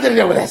 You have nothing to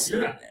do with this.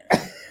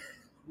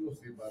 We'll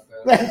see about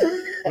that.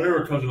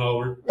 Whatever, cousin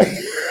Oliver.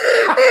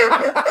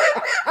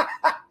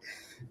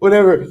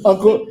 Whatever,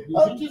 Uncle.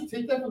 Did you just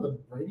take that from the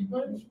Brady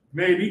Bunch?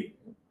 Maybe.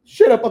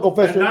 Shut up, Uncle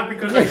Fester. And not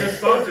because I just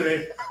saw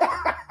today.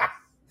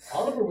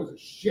 Oliver was a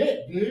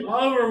shit, dude.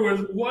 Oliver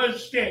was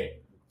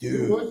shit.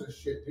 Dude. He was a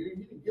shit, dude.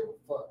 He didn't give a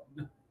fuck.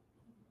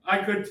 I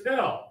could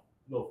tell,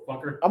 little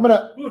fucker.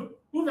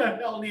 Who the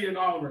hell needed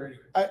Oliver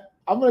anyway?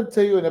 I'm gonna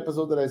tell you an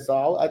episode that I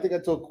saw. I think I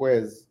told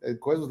Quez.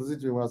 Quez was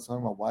listening to me when I was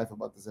telling my wife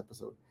about this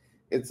episode.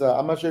 It's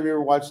I'm not sure if you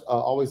ever watched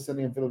Always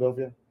Sunny in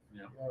Philadelphia.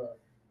 Yeah.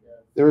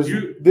 There was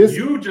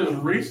You just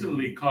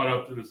recently caught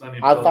up to the Sunny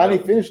in Philadelphia. I finally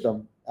finished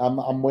them.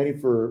 I'm waiting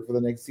for the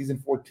next season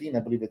 14. I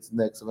believe it's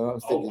next. If I'm not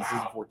mistaken,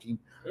 season 14.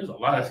 There's a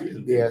lot of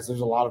seasons. Yes,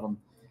 there's a lot of them.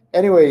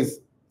 Anyways,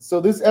 so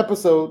this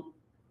episode,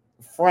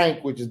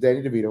 Frank, which is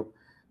Danny DeVito,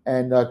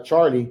 and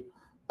Charlie,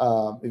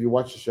 if you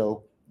watch the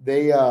show,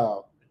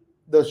 the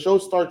show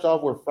starts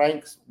off where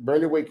Frank's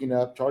barely waking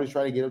up. Charlie's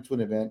trying to get him to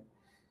an event,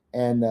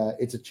 and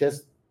it's a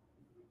chess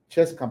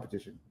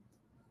competition.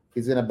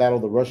 He's gonna battle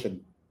the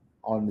Russian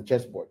on the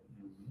chessboard.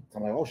 So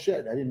I'm like, oh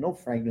shit! I didn't know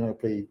Frank knew how to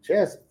play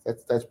chess.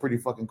 That's pretty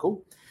fucking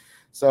cool.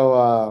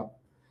 So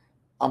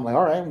I'm like,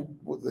 all right,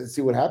 let's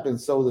see what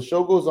happens. So the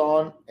show goes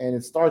on, and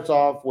it starts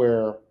off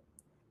where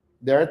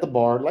they're at the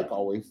bar, like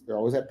always. They're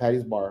always at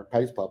Patty's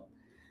pub,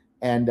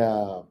 and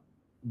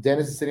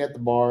Dennis is sitting at the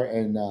bar,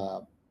 and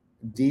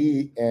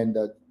D and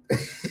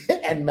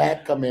and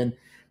Mac come in.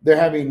 They're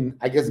having,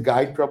 I guess,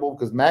 guy trouble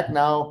because Mac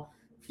now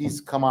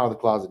he's come out of the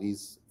closet.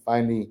 He's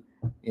finally,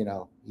 he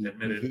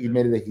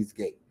admitted that he's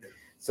gay.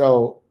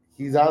 So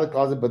he's out of the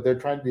closet, but they're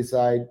trying to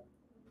decide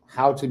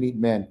how to meet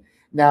men.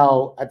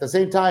 Now, at the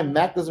same time,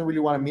 Mac doesn't really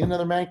want to meet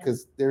another man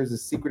because there's a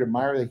secret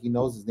admirer that he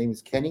knows. His name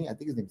is Kenny. I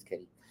think his name is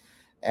Kenny.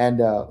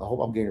 And I hope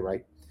I'm getting it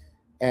right.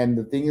 And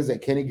the thing is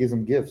that Kenny gives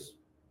him gifts,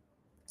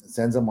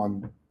 sends him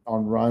on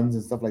runs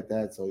and stuff like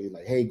that. So he's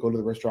like, hey, go to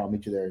the restaurant, I'll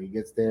meet you there. He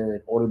gets there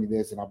and order me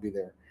this and I'll be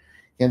there.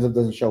 He ends up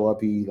doesn't show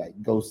up. He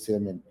like ghosts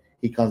him and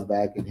he comes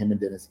back and him and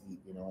Dennis eat,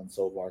 and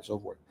so far and so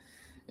forth.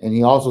 And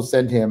he also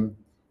sent him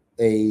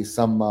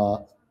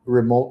some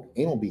remote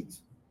anal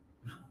beads.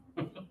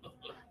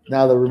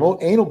 Now the remote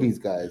anal beads,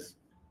 guys,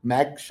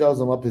 Mac shoves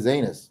them up his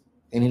anus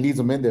and he leaves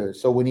them in there.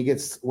 So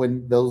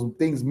when those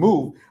things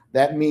move,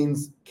 that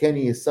means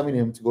Kenny is summoning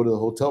him to go to the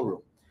hotel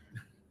room.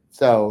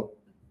 So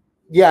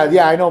yeah,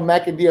 I know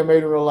Mac and D are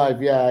married in real life.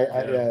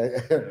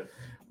 Yeah.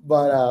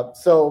 But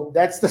so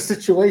that's the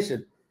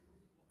situation.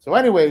 So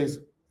anyways,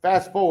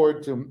 fast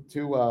forward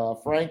to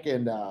Frank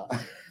and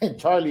and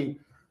Charlie.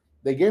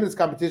 They get in this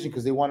competition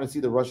because they want to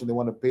see the Russian. They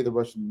want to pay the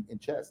Russian in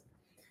chess.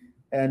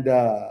 And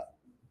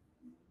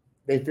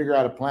they figure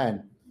out a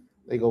plan.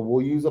 They go,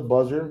 we'll use a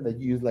buzzer that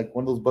you use, like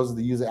one of those buzzers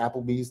they use at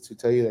Applebee's to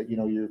tell you that,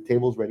 your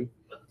table's ready.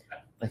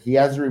 He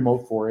has a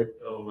remote for it.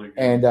 Oh my God.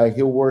 And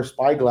he'll wear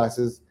spy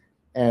glasses.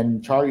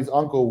 And Charlie's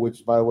uncle,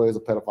 which, by the way, is a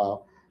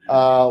pedophile,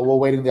 will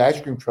wait in the ice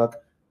cream truck,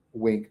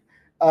 wink,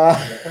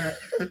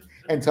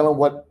 and tell him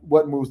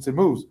what moves to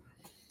moves.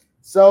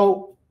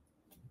 So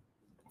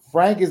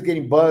Frank is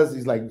getting buzzed.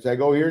 He's like, should I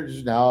go here?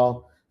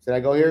 No. Should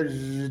I go here?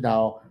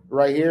 No.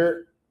 Right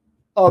here?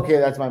 Okay,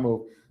 that's my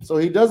move. So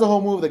he does the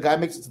whole move. The guy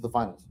makes it to the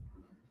finals.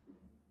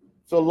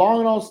 So long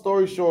and all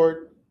story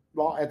short,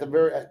 at the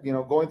very,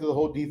 going through the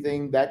whole D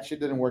thing, that shit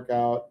didn't work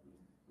out.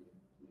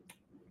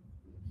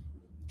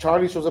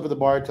 Charlie shows up at the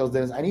bar, tells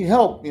Dennis, I need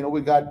help.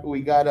 We got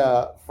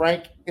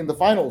Frank in the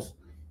finals.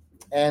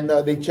 And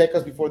they check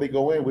us before they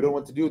go in. We don't know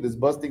what to do. This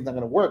buzz thing's not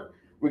going to work.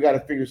 We got to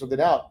figure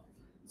something out.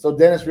 So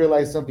Dennis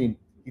realized something.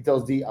 He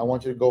tells D, I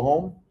want you to go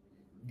home,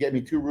 get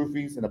me 2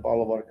 roofies and a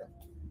bottle of vodka.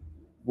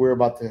 We're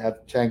about to have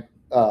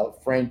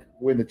Frank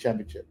win the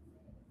championship.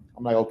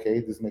 I'm like, okay,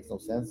 this makes no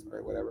sense. All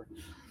right, whatever.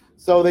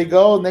 So they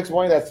go. Next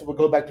morning, we'll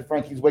go back to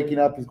Frank. He's waking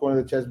up. He's going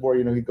to the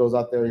chessboard. He goes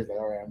out there. He's like,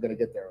 all right, I'm going to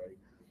get there already.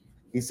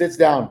 He sits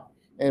down.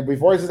 And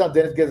before he sits down,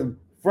 Dennis gives him,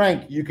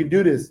 Frank, you can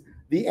do this.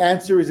 The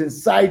answer is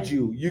inside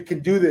you. You can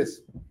do this.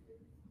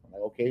 I'm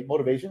like, okay,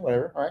 motivation,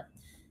 whatever. All right.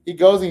 He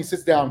goes and he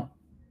sits down.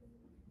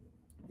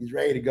 He's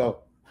ready to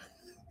go.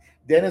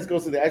 Dennis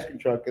goes to the ice cream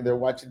truck and they're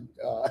watching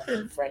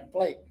Frank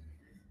play.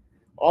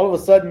 All of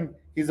a sudden,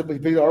 he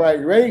picks, all right,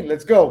 you ready?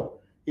 Let's go.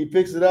 He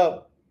picks it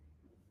up.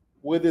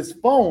 With his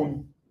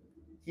phone,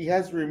 he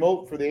has the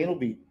remote for the anal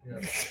bead.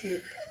 Yeah.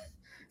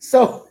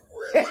 So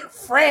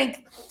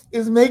Frank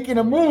is making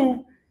a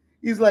move.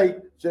 He's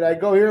like, should I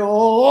go here?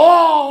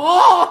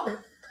 Oh.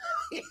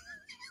 He's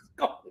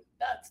going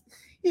nuts.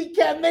 He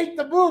can't make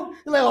the move.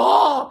 He's like,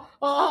 oh.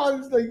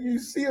 It's like, you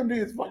see him, dude.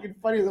 It's fucking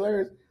funny. It's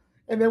hilarious.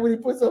 And then when he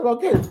puts it,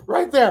 okay,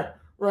 right there.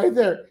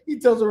 He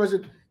tells the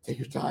Russian, take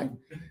your time.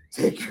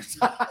 Take your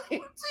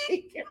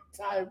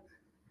time.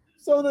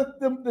 So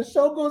the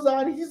show goes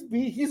on.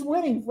 He's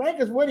winning. Frank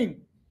is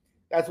winning.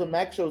 That's when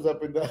Mac shows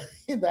up in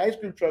the ice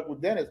cream truck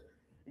with Dennis.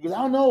 He goes,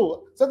 I don't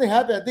know. Something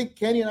happened. I think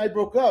Kenny and I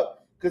broke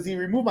up because he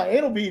removed my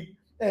anal bead.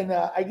 And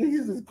I guess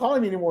he's not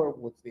calling me anymore.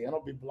 What's the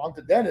anal bead belonged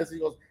to Dennis? He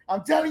goes,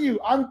 I'm telling you,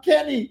 I'm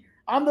Kenny.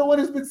 I'm the one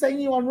who's been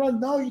saying you on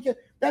runs. No, you can't.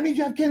 That means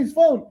you have Kenny's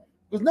phone.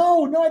 He goes,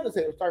 no, I don't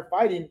say. Start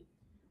fighting.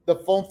 The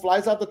phone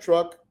flies out the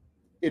truck.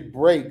 It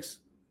breaks.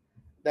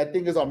 That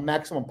thing is on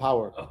maximum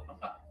power.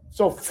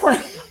 So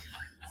Frank's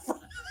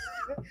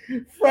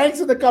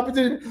in the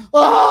competition.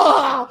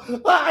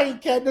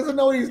 He doesn't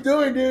know what he's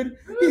doing, dude.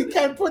 He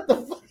can't put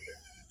the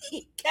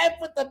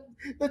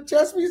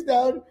chess piece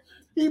down.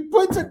 He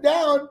puts it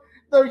down.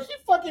 He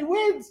fucking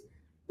wins.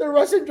 The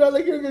Russian driver,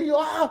 like,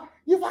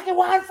 you fucking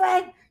won,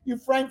 Frank.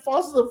 Frank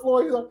falls to the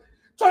floor. He's like,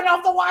 turn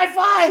off the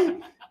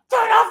Wi-Fi.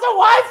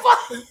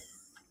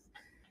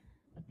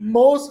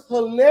 Most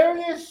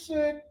hilarious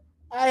shit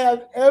I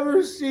have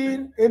ever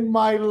seen in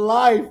my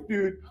life,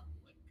 dude.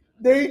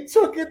 They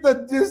took it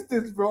the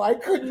distance, bro. I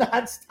could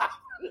not stop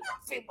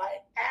laughing my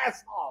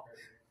ass off.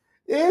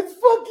 It's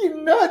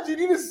fucking nuts. You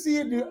need to see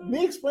it, dude.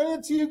 Me explain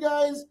it to you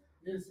guys.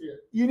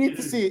 You need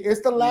to see it.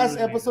 It's the last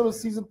episode of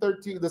season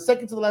 13. The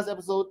second to the last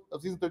episode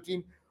of season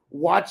 13.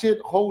 Watch it.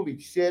 Holy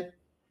shit.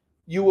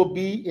 You will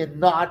be in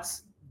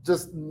knots.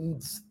 Just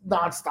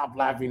non-stop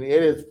laughing.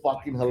 It is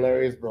fucking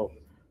hilarious, bro.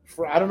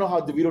 I don't know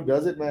how DeVito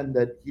does it, man,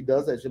 that he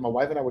does that shit. My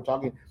wife and I were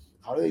talking,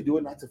 how do they do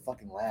it not to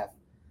fucking laugh?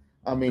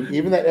 I mean,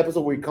 even that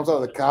episode where he comes out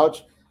of the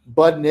couch,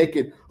 butt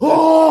naked.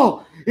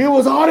 Oh, it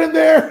was hot in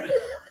there.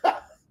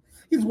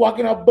 He's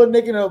walking out butt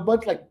naked and a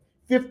bunch like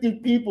 50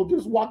 people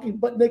just walking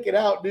butt naked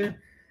out, dude.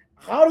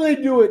 How do they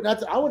do it?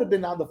 I would have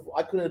been on the floor.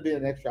 I couldn't have been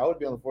an extra. I would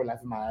be on the floor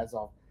laughing my ass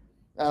off.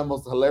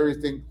 Most hilarious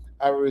thing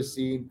I've ever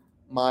seen.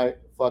 my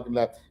fucking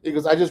life. He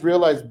goes, I just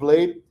realized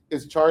Blade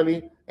is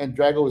Charlie and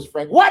Drago is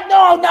Frank. What?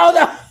 No.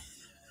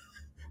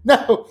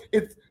 No,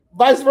 it's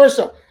vice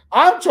versa.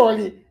 I'm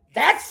Charlie.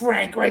 That's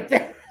Frank right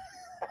there.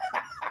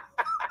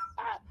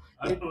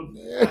 I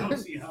don't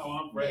see how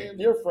I'm Frank.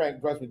 You're Frank,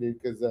 trust me,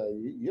 dude, because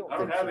you don't. I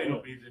don't have any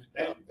opinion.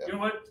 Hey, you know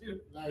what?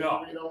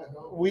 No.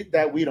 We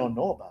don't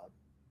know about.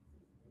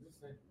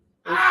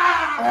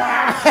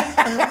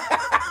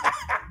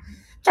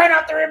 Turn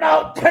off the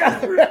remote. Turn off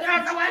the remote.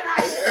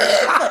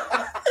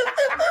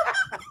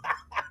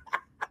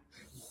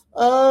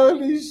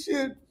 Holy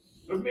shit.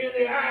 Look me in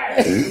the eye.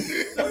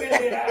 Look me in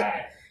the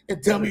eye.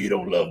 And tell me you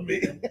don't love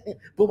me.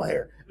 Pull my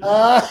hair.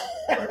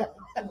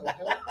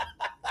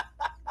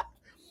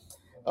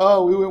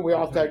 Oh, we're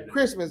off that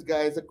Christmas,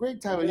 guys. A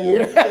great time of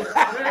year.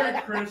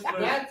 Merry Christmas.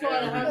 That's why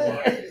I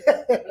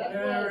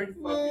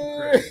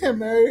have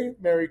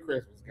Merry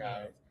Christmas,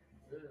 guys.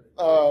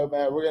 Oh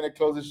man, we're gonna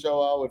close the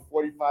show out with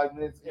 45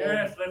 minutes.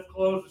 Yes, let's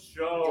close the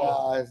show.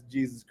 Guys,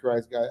 Jesus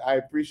Christ, guys. I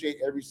appreciate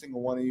every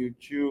single one of you.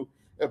 Chew,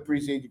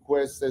 appreciate you.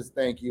 Quez says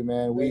thank you,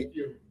 man. Thank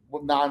you.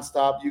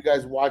 Nonstop. You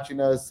guys watching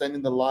us,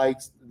 sending the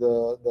likes,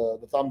 the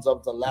thumbs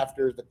up, the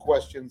laughter, the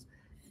questions.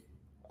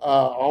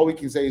 All we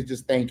can say is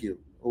just thank you.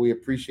 We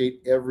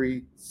appreciate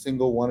every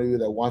single one of you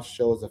that watch the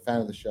show, is a fan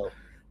of the show.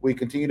 We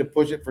continue to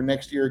push it for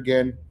next year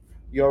again.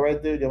 You all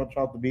right there? Do you want to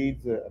turn off the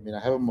beads? I mean,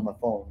 I have them on my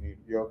phone.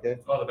 You're okay?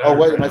 Oh,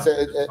 wait, am I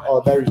saying? Oh,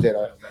 the battery's dead.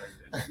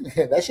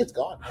 That shit's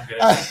gone. Okay.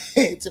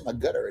 It's in my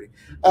gut already.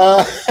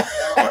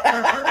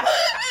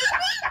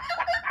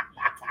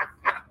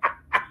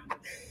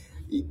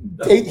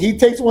 He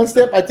takes one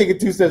step, I take it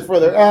 2 steps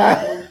further.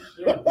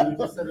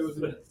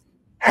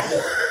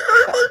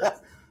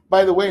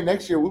 By the way,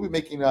 next year we'll be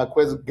making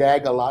Quez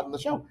gag a lot in the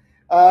show.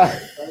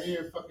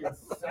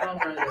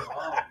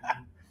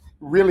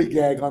 Really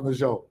gag on the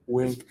show.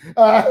 Wink.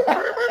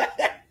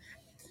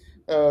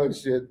 Oh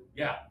shit.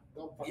 Yeah.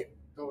 Don't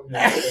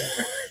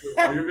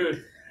Oh, you're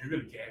good. You're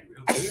good gag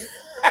real good.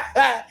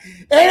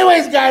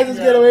 Anyways, guys, let's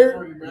get away.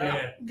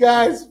 Yeah.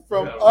 Guys,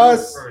 from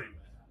us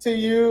to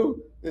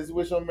you, this is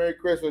Wish on Merry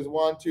Christmas.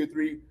 1, 2,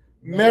 3.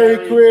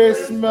 Merry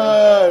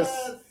Christmas.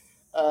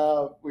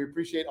 We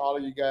appreciate all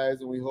of you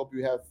guys, and we hope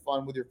you have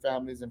fun with your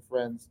families and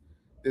friends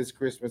this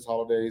Christmas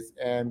holidays.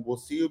 And we'll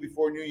see you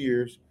before New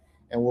Year's,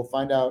 and we'll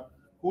find out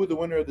who the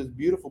winner of this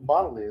beautiful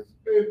bottle is.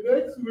 Hey,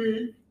 next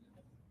week,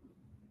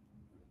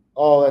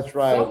 Oh, that's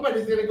right.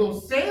 somebody's gonna go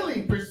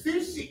sailing for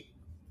sushi.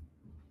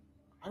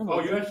 I don't know. Oh,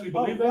 you actually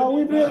believe that? No,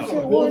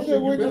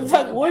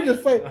 we're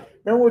just fake.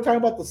 Remember we were talking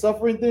about the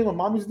suffering thing when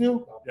mommies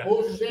do? Yeah.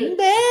 Bullshit.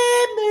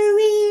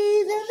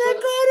 Memories in the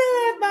corner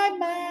of my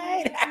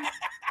mind.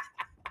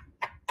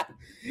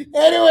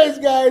 Anyways,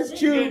 guys,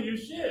 Chew. You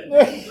shit.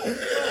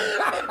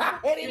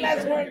 Any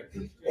last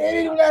words?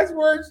 Any last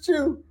words,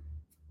 Chew?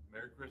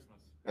 Merry Christmas.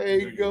 There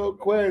you go,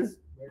 Quez.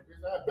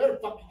 I better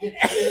fucking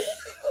get shit.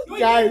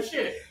 Guys,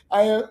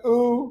 I am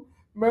Ooh.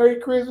 Merry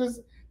Christmas.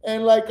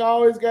 And like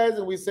always, guys,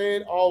 and we say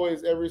it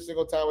always every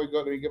single time we go,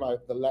 let me get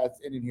the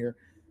last ending here.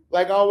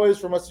 Like always,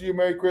 from us to you,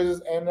 Merry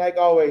Christmas. And like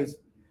always,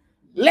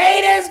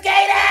 latest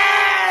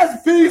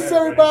Gators! Peace,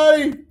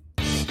 everybody.